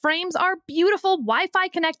 Aura frames are beautiful Wi-Fi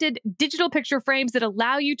connected digital picture frames that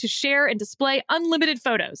allow you to share and display unlimited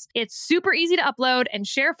photos. It's super easy to upload and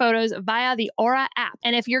share photos via the Aura app.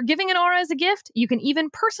 And if you're giving an Aura as a gift, you can even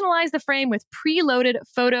personalize the frame with preloaded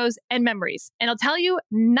photos and memories. And I'll tell you,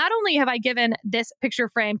 not only have I given this picture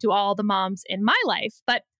frame to all the moms in my life,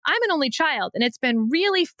 but I'm an only child, and it's been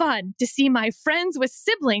really fun to see my friends with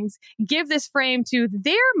siblings give this frame to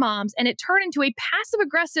their moms, and it turned into a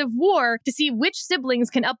passive-aggressive war to see which siblings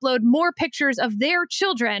can upload more pictures of their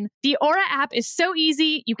children. The Aura app is so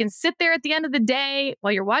easy. You can sit there at the end of the day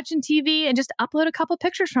while you're watching TV and just upload a couple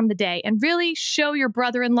pictures from the day and really show your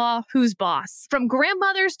brother-in-law who's boss. From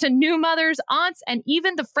grandmothers to new mothers, aunts, and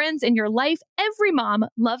even the friends in your life, every mom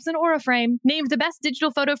loves an Aura frame. Named the best digital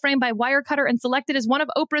photo frame by Wirecutter and selected as one of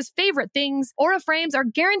Oprah's favorite things, Aura frames are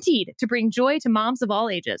guaranteed to bring joy to moms of all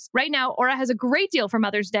ages. Right now, Aura has a great deal for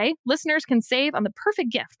Mother's Day. Listeners can save on the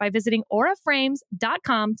perfect gift by visiting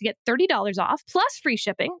auraframes.com to get $30 off, plus free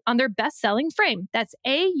shipping on their best-selling frame. That's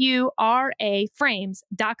AURA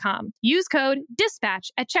frames.com. Use code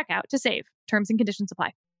DISPATCH at checkout to save. Terms and conditions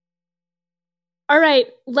apply. All right,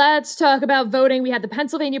 let's talk about voting. We had the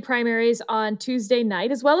Pennsylvania primaries on Tuesday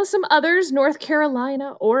night, as well as some others, North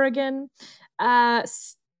Carolina, Oregon.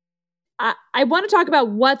 I want to talk about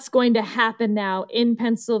what's going to happen now in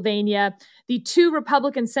Pennsylvania. The two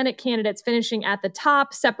Republican Senate candidates finishing at the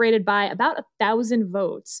top, separated by about 1,000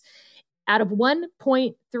 votes out of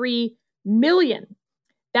 1.3 million.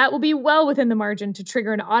 That will be well within the margin to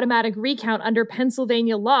trigger an automatic recount under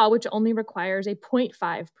Pennsylvania law, which only requires a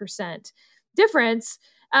 0.5% difference.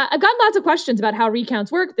 I've gotten lots of questions about how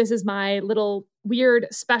recounts work. This is my little weird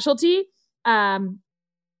specialty.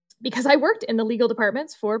 Because I worked in the legal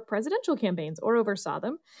departments for presidential campaigns or oversaw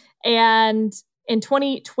them. And in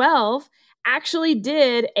 2012, actually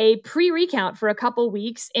did a pre-recount for a couple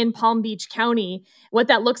weeks in Palm Beach County. What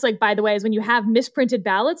that looks like, by the way, is when you have misprinted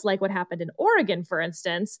ballots, like what happened in Oregon, for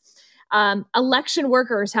instance, election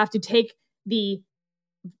workers have to take the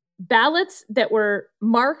ballots that were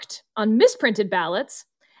marked on misprinted ballots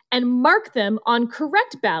and mark them on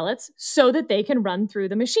correct ballots so that they can run through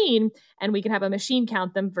the machine and we can have a machine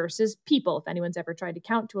count them versus people. If anyone's ever tried to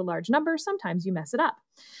count to a large number, sometimes you mess it up.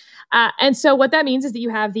 And so what that means is that you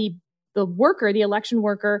have the worker, the election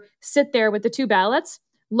worker, sit there with the two ballots,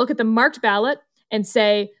 look at the marked ballot and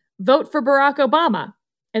say, vote for Barack Obama.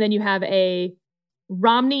 And then you have a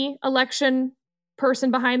Romney election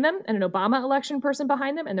person behind them and an Obama election person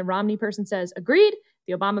behind them. And the Romney person says, agreed.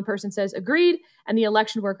 The Obama person says agreed, and the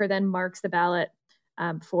election worker then marks the ballot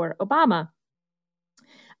for Obama.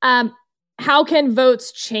 How can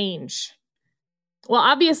votes change? Well,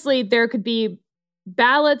 obviously, there could be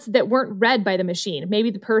ballots that weren't read by the machine. Maybe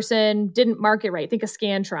the person didn't mark it right. Think of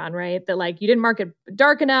Scantron, right? That like you didn't mark it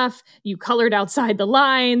dark enough, you colored outside the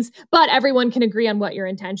lines, but everyone can agree on what your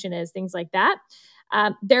intention is, things like that.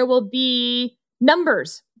 There will be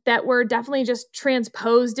numbers that were definitely just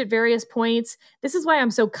transposed at various points. This is why I'm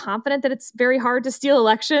so confident that it's very hard to steal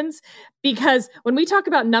elections, because when we talk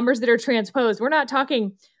about numbers that are transposed, we're not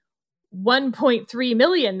talking 1.3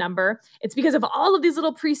 million number. It's because of all of these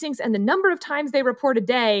little precincts and the number of times they report a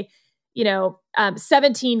day,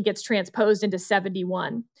 17 gets transposed into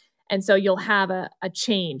 71. And so you'll have a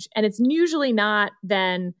change. And it's usually not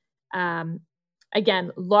then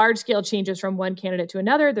again, large scale changes from one candidate to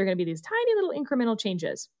another. They're going to be these tiny little incremental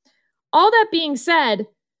changes. All that being said,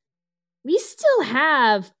 we still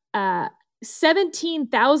have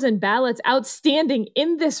 17,000 ballots outstanding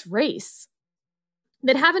in this race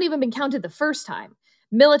that haven't even been counted the first time.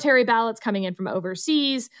 Military ballots coming in from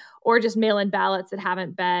overseas, or just mail-in ballots that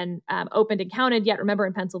haven't been opened and counted yet. Remember,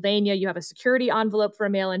 in Pennsylvania, you have a security envelope for a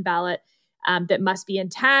mail-in ballot that must be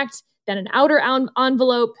intact, then an outer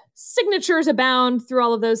envelope, signatures abound through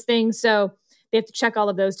all of those things. So they have to check all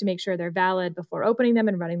of those to make sure they're valid before opening them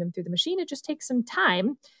and running them through the machine. It just takes some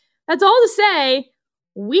time. That's all to say,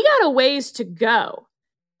 we got a ways to go.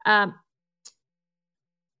 And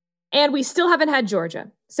we still haven't had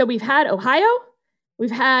Georgia. So we've had Ohio. We've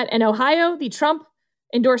had in Ohio, the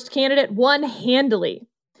Trump-endorsed candidate won handily.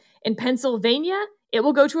 In Pennsylvania, it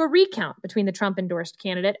will go to a recount between the Trump-endorsed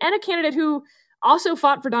candidate and a candidate who also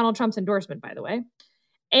fought for Donald Trump's endorsement, by the way.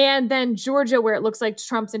 And then Georgia, where it looks like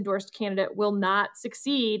Trump's endorsed candidate will not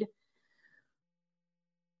succeed.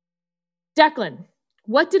 Declan,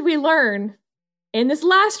 what did we learn in this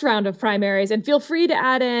last round of primaries? And feel free to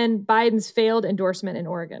add in Biden's failed endorsement in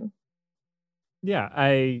Oregon. Yeah,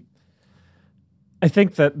 I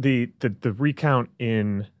think that the recount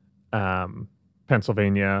in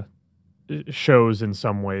Pennsylvania shows in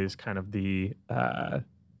some ways kind of the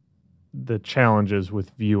challenges with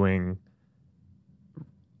viewing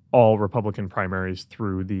all Republican primaries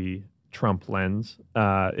through the Trump lens,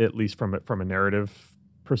 at least from a narrative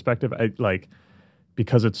perspective.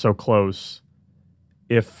 Because it's so close,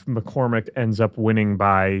 if McCormick ends up winning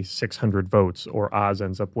by 600 votes or Oz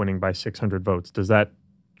ends up winning by 600 votes, does that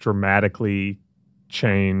dramatically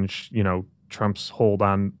change, Trump's hold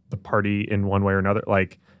on the party in one way or another?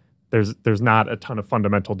 There's not a ton of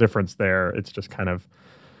fundamental difference there. It's just kind of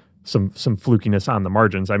some flukiness on the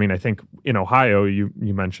margins. I mean, I think in Ohio, you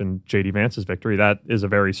mentioned J.D. Vance's victory. That is a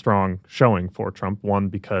very strong showing for Trump. One,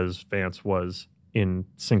 because Vance was in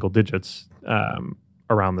single digits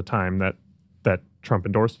around the time that Trump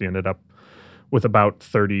endorsed. He ended up with about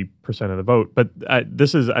 30% of the vote. But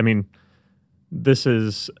this is something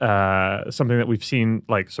that we've seen.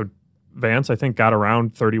 So Vance, I think, got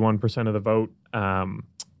around 31% of the vote.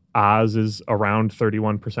 Oz is around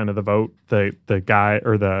 31% of the vote. The guy,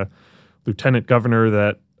 or the lieutenant governor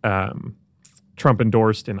that Trump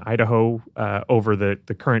endorsed in Idaho over the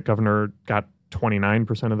current governor, got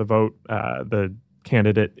 29% of the vote. The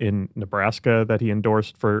candidate in Nebraska that he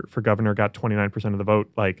endorsed for governor got 29% of the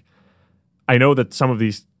vote. I know that some of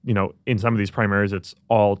these, in some of these primaries, it's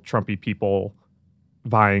all Trumpy people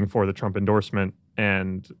vying for the Trump endorsement,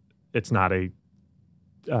 and it's not a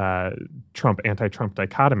Trump anti-Trump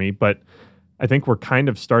dichotomy. But I think we're kind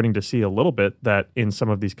of starting to see a little bit that in some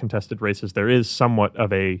of these contested races, there is somewhat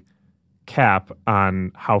of a cap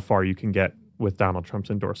on how far you can get with Donald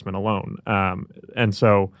Trump's endorsement alone. And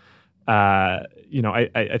so, I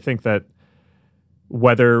think that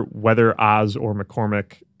whether Oz or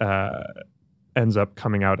McCormick ends up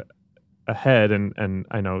coming out ahead, and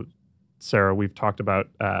I know, Sarah, we've talked about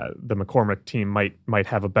the McCormick team might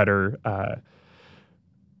have a better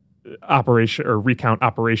operation or recount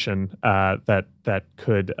operation that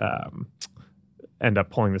could end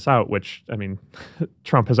up pulling this out, which, I mean,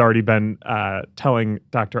 Trump has already been telling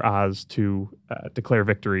Dr. Oz to declare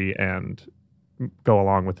victory and go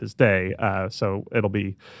along with his day. So it'll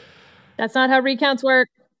be... That's not how recounts work.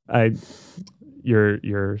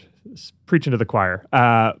 You're preaching to the choir.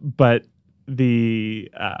 But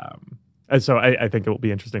so I think it will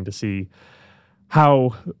be interesting to see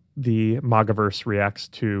how the MAGAverse reacts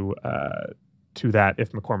to that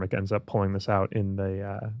if McCormick ends up pulling this out in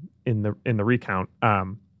the recount.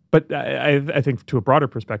 But I think, to a broader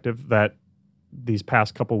perspective, that these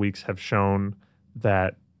past couple weeks have shown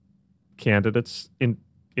that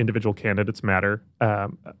individual candidates matter,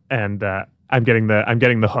 and I'm getting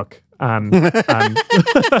the hook on.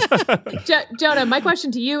 Jonah, my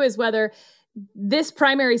question to you is whether this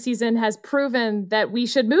primary season has proven that we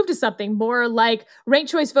should move to something more like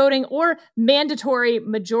ranked choice voting or mandatory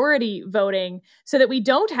majority voting, so that we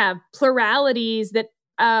don't have pluralities that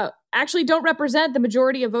actually don't represent the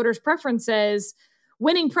majority of voters' preferences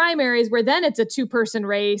winning primaries, where then it's a two-person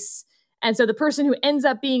race. And so the person who ends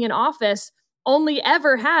up being in office only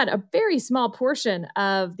ever had a very small portion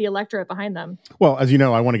of the electorate behind them. Well, as you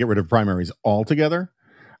know, I want to get rid of primaries altogether.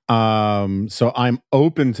 So I'm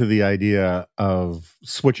open to the idea of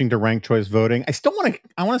switching to ranked choice voting. I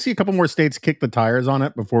want to see a couple more states kick the tires on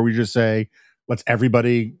it before we just say, let's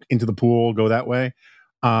everybody into the pool, go that way.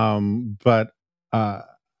 But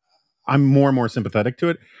I'm more and more sympathetic to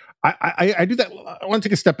it. I do that. I want to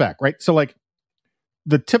take a step back, right? So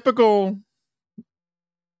the typical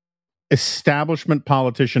establishment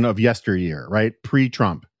politician of yesteryear, right?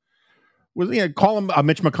 Pre-Trump. Call him a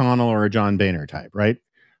Mitch McConnell or a John Boehner type, right?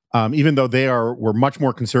 Even though were much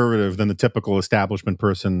more conservative than the typical establishment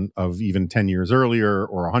person of even 10 years earlier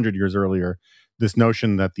or 100 years earlier. This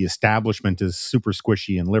notion that the establishment is super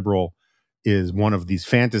squishy and liberal is one of these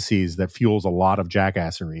fantasies that fuels a lot of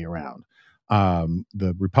jackassery around.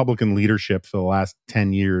 The Republican leadership for the last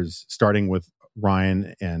 10 years, starting with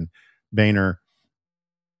Ryan and Boehner,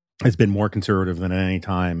 has been more conservative than at any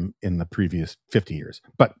time in the previous 50 years.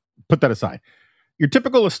 But put that aside. Your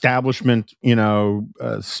typical establishment,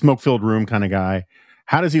 smoke-filled room kind of guy,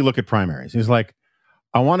 how does he look at primaries? He's like,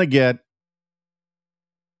 I want to get,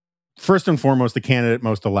 first and foremost, the candidate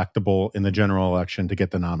most electable in the general election to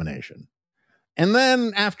get the nomination. And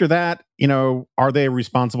then after that, are they a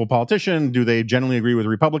responsible politician? Do they generally agree with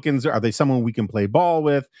Republicans? Are they someone we can play ball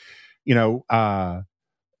with?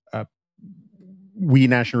 We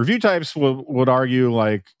National Review types would argue,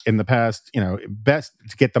 like in the past, best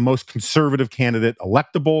to get the most conservative candidate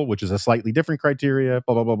electable, which is a slightly different criteria,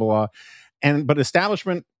 blah, blah, blah, blah. But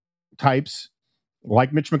establishment types,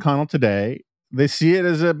 like Mitch McConnell today, they see it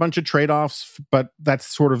as a bunch of trade-offs, but that's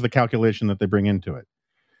sort of the calculation that they bring into it.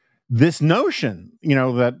 This notion,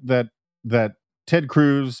 that Ted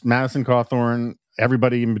Cruz, Madison Cawthorn,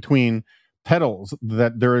 everybody in between peddles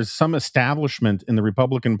that there is some establishment in the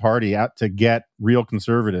Republican Party out to get real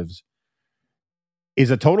conservatives is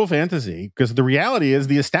a total fantasy, because the reality is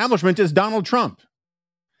the establishment is Donald Trump.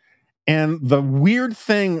 And the weird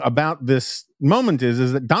thing about this moment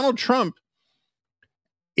is that Donald Trump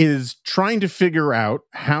is trying to figure out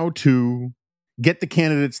how to get the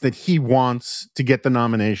candidates that he wants to get the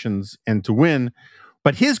nominations and to win.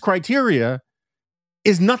 But his criteria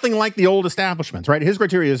is nothing like the old establishments, right? His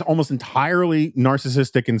criteria is almost entirely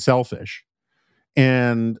narcissistic and selfish.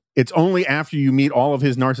 And it's only after you meet all of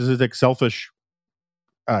his narcissistic, selfish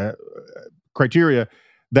criteria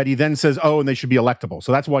that he then says, and they should be electable.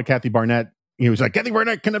 So that's why Kathy Barnett, he was like, Kathy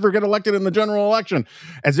Barnett can never get elected in the general election,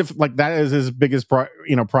 as if like that is his biggest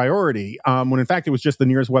priority. When in fact, it was just the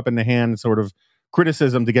nearest weapon to hand sort of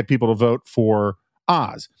criticism to get people to vote for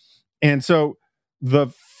Oz. And so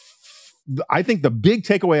I think the big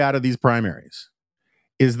takeaway out of these primaries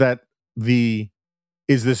is that is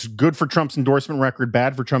this good for Trump's endorsement record,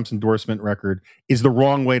 bad for Trump's endorsement record, is the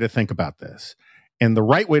wrong way to think about this. And the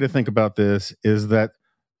right way to think about this is that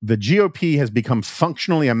the GOP has become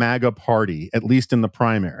functionally a MAGA party, at least in the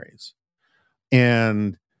primaries.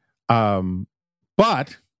 And,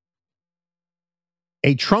 but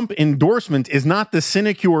a Trump endorsement is not the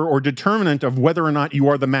sinecure or determinant of whether or not you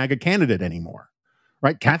are the MAGA candidate anymore,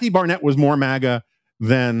 right? Kathy Barnett was more MAGA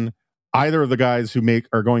than either of the guys who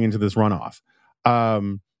are going into this runoff.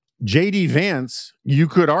 J.D. Vance, you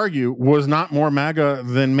could argue, was not more MAGA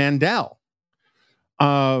than Mandel.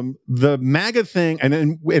 The MAGA thing,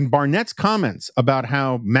 and Barnett's comments about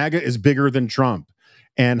how MAGA is bigger than Trump,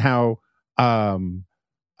 and how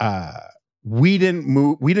we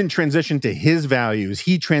didn't transition to his values,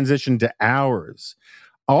 he transitioned to ours.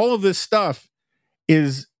 All of this stuff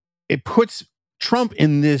it puts Trump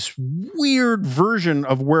in this weird version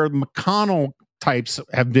of where McConnell types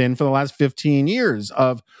have been for the last 15 years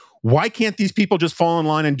of, why can't these people just fall in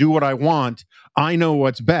line and do what I want? I know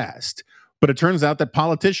what's best. But it turns out that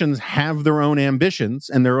politicians have their own ambitions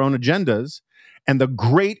and their own agendas. And the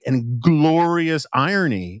great and glorious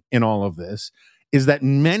irony in all of this is that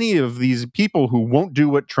many of these people who won't do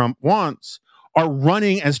what Trump wants are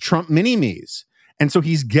running as Trump mini-me's. And so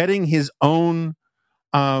he's getting his own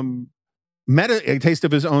a taste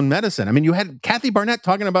of his own medicine. I mean, you had Kathy Barnett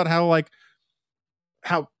talking about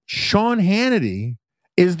how Sean Hannity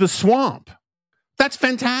is the swamp. That's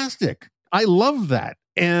fantastic. I love that.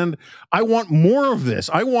 And I want more of this.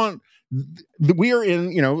 We are in,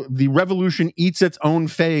 the revolution eats its own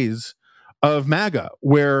phase of MAGA,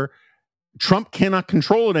 where Trump cannot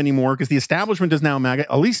control it anymore because the establishment is now MAGA.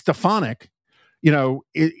 Elise Stefanik, Trump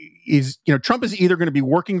is either going to be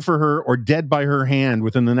working for her or dead by her hand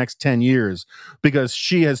within the next 10 years because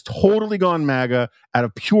she has totally gone MAGA out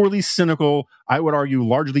of purely cynical, I would argue,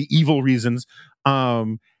 largely evil reasons.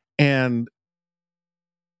 And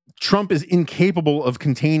Trump is incapable of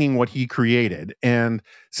containing what he created. And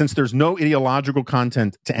since there's no ideological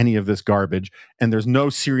content to any of this garbage, and there's no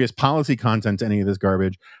serious policy content to any of this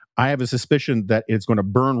garbage, I have a suspicion that it's going to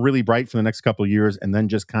burn really bright for the next couple of years and then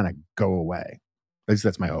just kind of go away. At least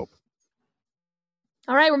that's my hope.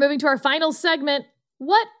 All right, we're moving to our final segment.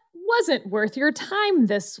 What wasn't worth your time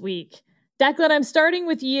this week? Declan, I'm starting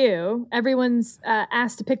with you. Everyone's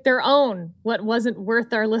asked to pick their own what wasn't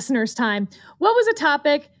worth our listeners' time. What was a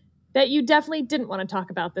topic that you definitely didn't want to talk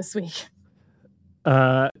about this week?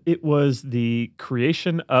 It was the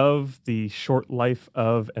creation of, the short life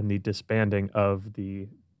of, and the disbanding of the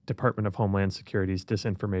Department of Homeland Security's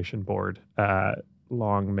Disinformation Board.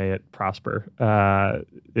 Long may it prosper.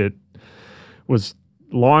 It was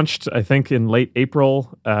launched, I think, in late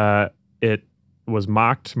April. It was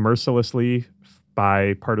mocked mercilessly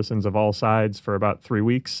by partisans of all sides for about 3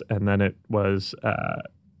 weeks, and then it was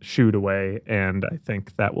shooed away. And I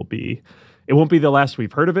think it won't be the last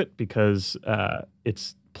we've heard of it, because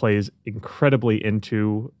it plays incredibly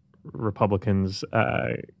into Republicans'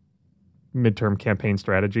 midterm campaign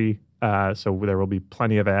strategy. So there will be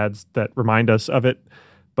plenty of ads that remind us of it.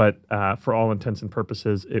 But for all intents and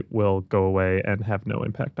purposes, it will go away and have no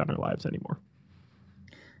impact on our lives anymore.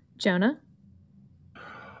 Jonah?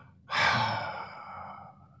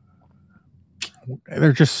 There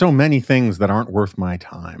are just so many things that aren't worth my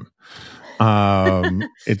time.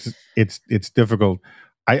 It's difficult.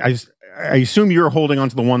 I assume you're holding on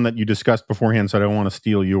to the one that you discussed beforehand, so I don't want to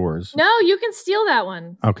steal yours. No, you can steal that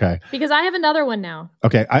one. Okay. Because I have another one now.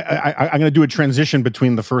 Okay. I'm going to do a transition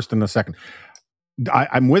between the first and the second.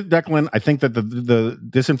 I'm with Declan. I think that the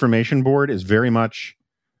Disinformation Board is very much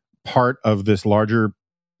part of this larger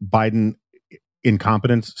Biden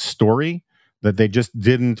incompetence story, that they just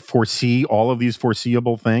didn't foresee all of these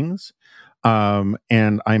foreseeable things.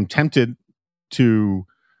 And I'm tempted to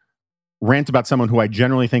rant about someone who I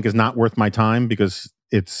generally think is not worth my time, because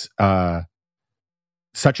it's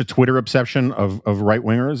such a Twitter obsession of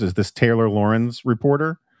right-wingers, is this Taylor Lorenz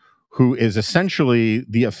reporter, who is essentially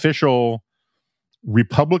the official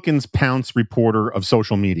Republicans pounce reporter of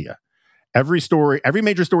social media. Every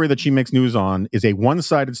major story that she makes news on is a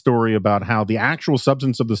one-sided story about how the actual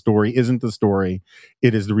substance of the story isn't the story.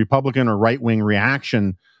 It is the Republican or right-wing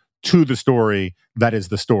reaction to the story that is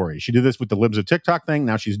the story. She did this with the Libs of TikTok thing.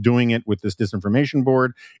 Now she's doing it with this Disinformation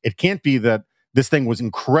Board. It can't be that this thing was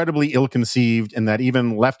incredibly ill-conceived and that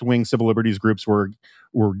even left-wing civil liberties groups were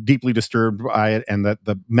deeply disturbed by it, and that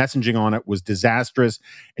the messaging on it was disastrous.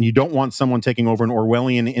 And you don't want someone taking over an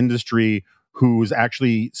Orwellian industry who's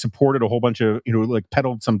actually supported a whole bunch of,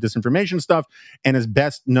 peddled some disinformation stuff and is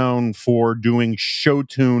best known for doing show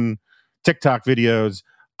tune TikTok videos,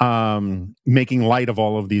 making light of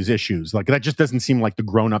all of these issues. Like, that just doesn't seem like the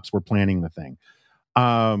grown-ups were planning the thing.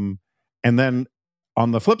 And then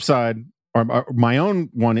on the flip side, or my own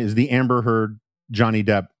one, is the Amber Heard Johnny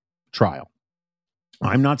Depp trial.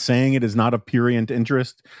 I'm not saying it is not of prurient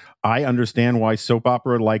interest. I understand why soap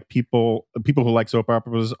opera people who like soap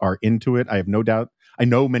operas are into it. I have no doubt. I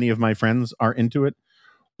know many of my friends are into it.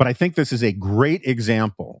 But I think this is a great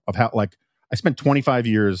example of how, I spent 25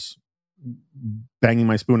 years banging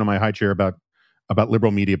my spoon on my high chair about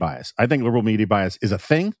liberal media bias. I think liberal media bias is a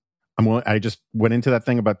thing. I just went into that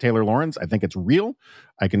thing about Taylor Lorenz. I think it's real.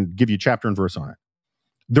 I can give you chapter and verse on it.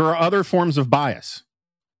 There are other forms of bias,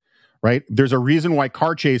 right? There's a reason why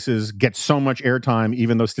car chases get so much airtime,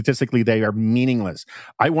 even though statistically they are meaningless.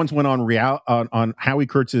 I once went on Howie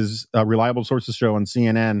Kurtz's Reliable Sources show on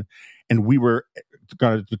CNN, and we were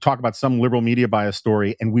going to talk about some liberal media bias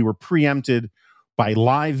story, and we were preempted by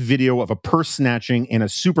live video of a purse snatching in a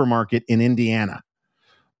supermarket in Indiana.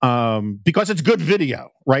 Because it's good video,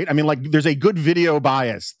 right? I mean, there's a good video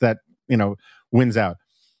bias that, wins out.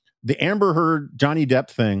 The Amber Heard Johnny Depp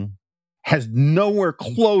thing has nowhere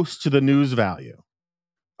close to the news value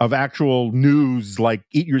of actual news, like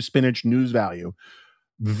eat your spinach news value,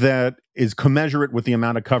 that is commensurate with the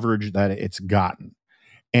amount of coverage that it's gotten.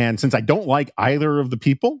 And since I don't like either of the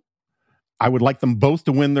people, I would like them both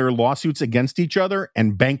to win their lawsuits against each other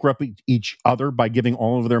and bankrupt each other by giving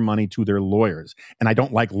all of their money to their lawyers. And I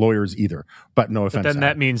don't like lawyers either, but no offense. But then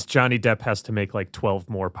that means Johnny Depp has to make 12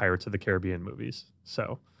 more Pirates of the Caribbean movies.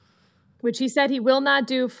 So, which he said he will not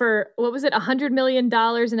do for, what was it, $100 million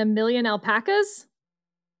and 1 million alpacas?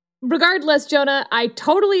 Regardless, Jonah, I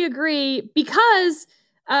totally agree, because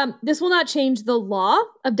this will not change the law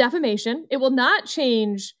of defamation. It will not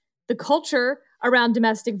change the culture around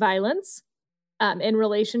domestic violence. In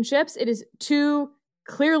relationships. It is two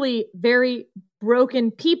clearly very broken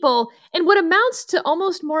people, and what amounts to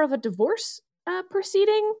almost more of a divorce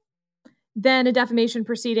proceeding than a defamation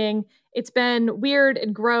proceeding. It's been weird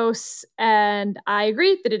and gross, and I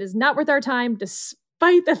agree that it is not worth our time,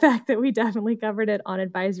 despite the fact that we definitely covered it on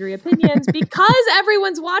Advisory Opinions because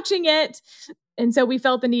everyone's watching it. And so we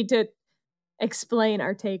felt the need to explain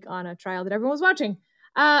our take on a trial that everyone was watching.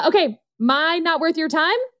 Okay, my not worth your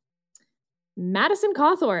time? Madison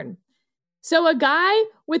Cawthorn. So a guy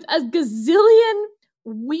with a gazillion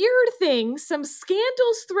weird things, some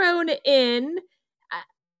scandals thrown in,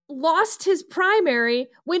 lost his primary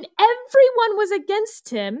when everyone was against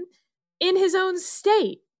him in his own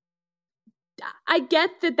state. I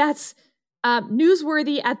get that that's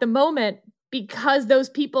newsworthy at the moment because those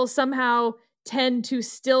people somehow tend to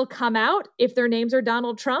still come out if their names are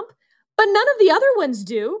Donald Trump, but none of the other ones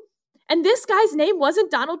do. And this guy's name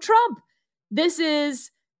wasn't Donald Trump. This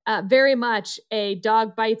is very much a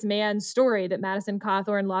dog bites man story that Madison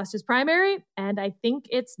Cawthorn lost his primary, and I think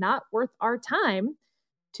it's not worth our time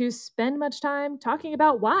to spend much time talking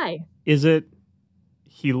about why. Is it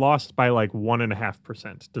he lost by like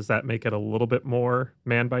 1.5%? Does that make it a little bit more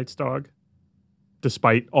man bites dog?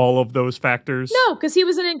 Despite all of those factors? No, because he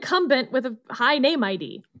was an incumbent with a high name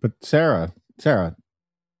ID. But Sarah,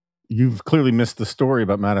 you've clearly missed the story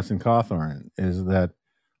about Madison Cawthorn, is that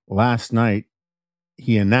last night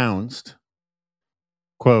he announced,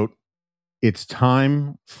 quote, "It's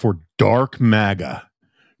time for Dark MAGA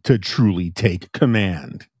to truly take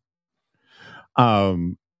command."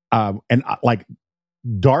 Like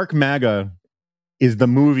Dark MAGA is the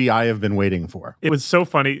movie I have been waiting for. It was so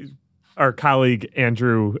funny. Our colleague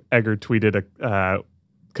Andrew Egger tweeted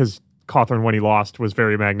because Cawthorn, when he lost, was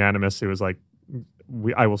very magnanimous. He was like,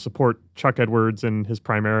 I will support Chuck Edwards in his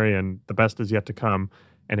primary, and the best is yet to come.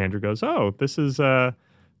 And Andrew goes, "Oh, this is a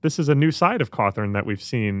new side of Cawthorn that we've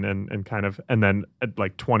seen," and then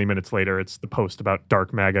like 20 minutes later, it's the post about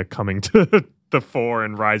Dark MAGA coming to the fore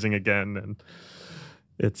and rising again, and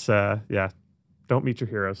it's don't meet your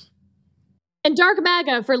heroes. And Dark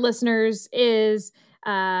MAGA, for listeners, is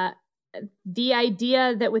the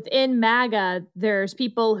idea that within MAGA, there's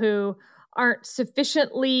people who aren't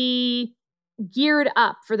sufficiently geared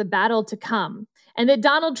up for the battle to come, and that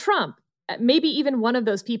Donald Trump, maybe even one of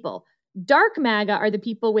those people. Dark MAGA are the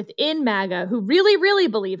people within MAGA who really, really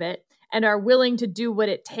believe it and are willing to do what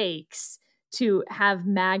it takes to have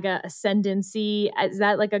MAGA ascendancy. Is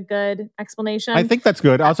that like a good explanation? I think that's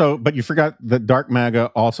good. Also, but you forgot that Dark MAGA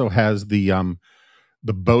also has the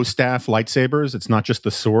bow staff lightsabers. It's not just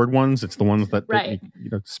the sword ones; it's the ones that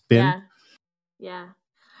you spin. Yeah.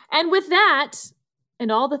 And with that,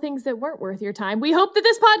 and all the things that weren't worth your time, we hope that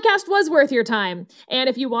this podcast was worth your time. And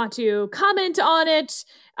if you want to comment on it,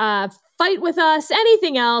 fight with us,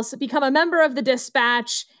 anything else, become a member of the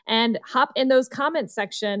Dispatch and hop in those comments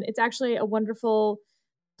section. It's actually a wonderful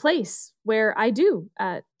place where I do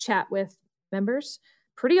chat with members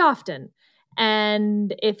pretty often.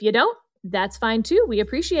 And if you don't, that's fine too. We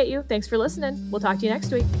appreciate you. Thanks for listening. We'll talk to you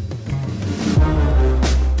next week.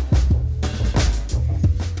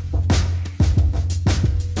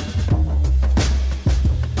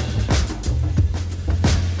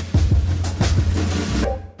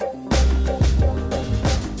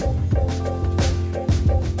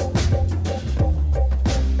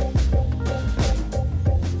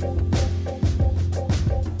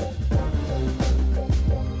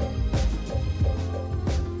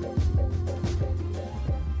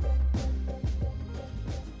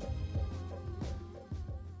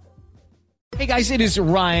 Hey guys, it is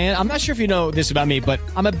Ryan. I'm not sure if you know this about me, but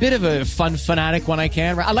I'm a bit of a fun fanatic when I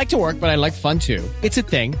can. I like to work, but I like fun too. It's a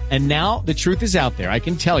thing. And now the truth is out there. I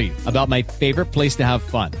can tell you about my favorite place to have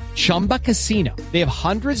fun. Chumba Casino. They have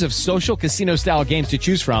hundreds of social casino style games to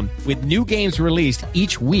choose from with new games released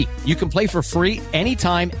each week. You can play for free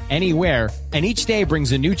anytime, anywhere. And each day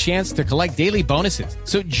brings a new chance to collect daily bonuses.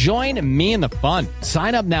 So join me in the fun.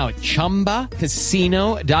 Sign up now at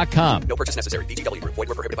ChumbaCasino.com. No purchase necessary. VGW Group. Void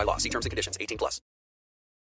where prohibited by law. See terms and conditions. 18+.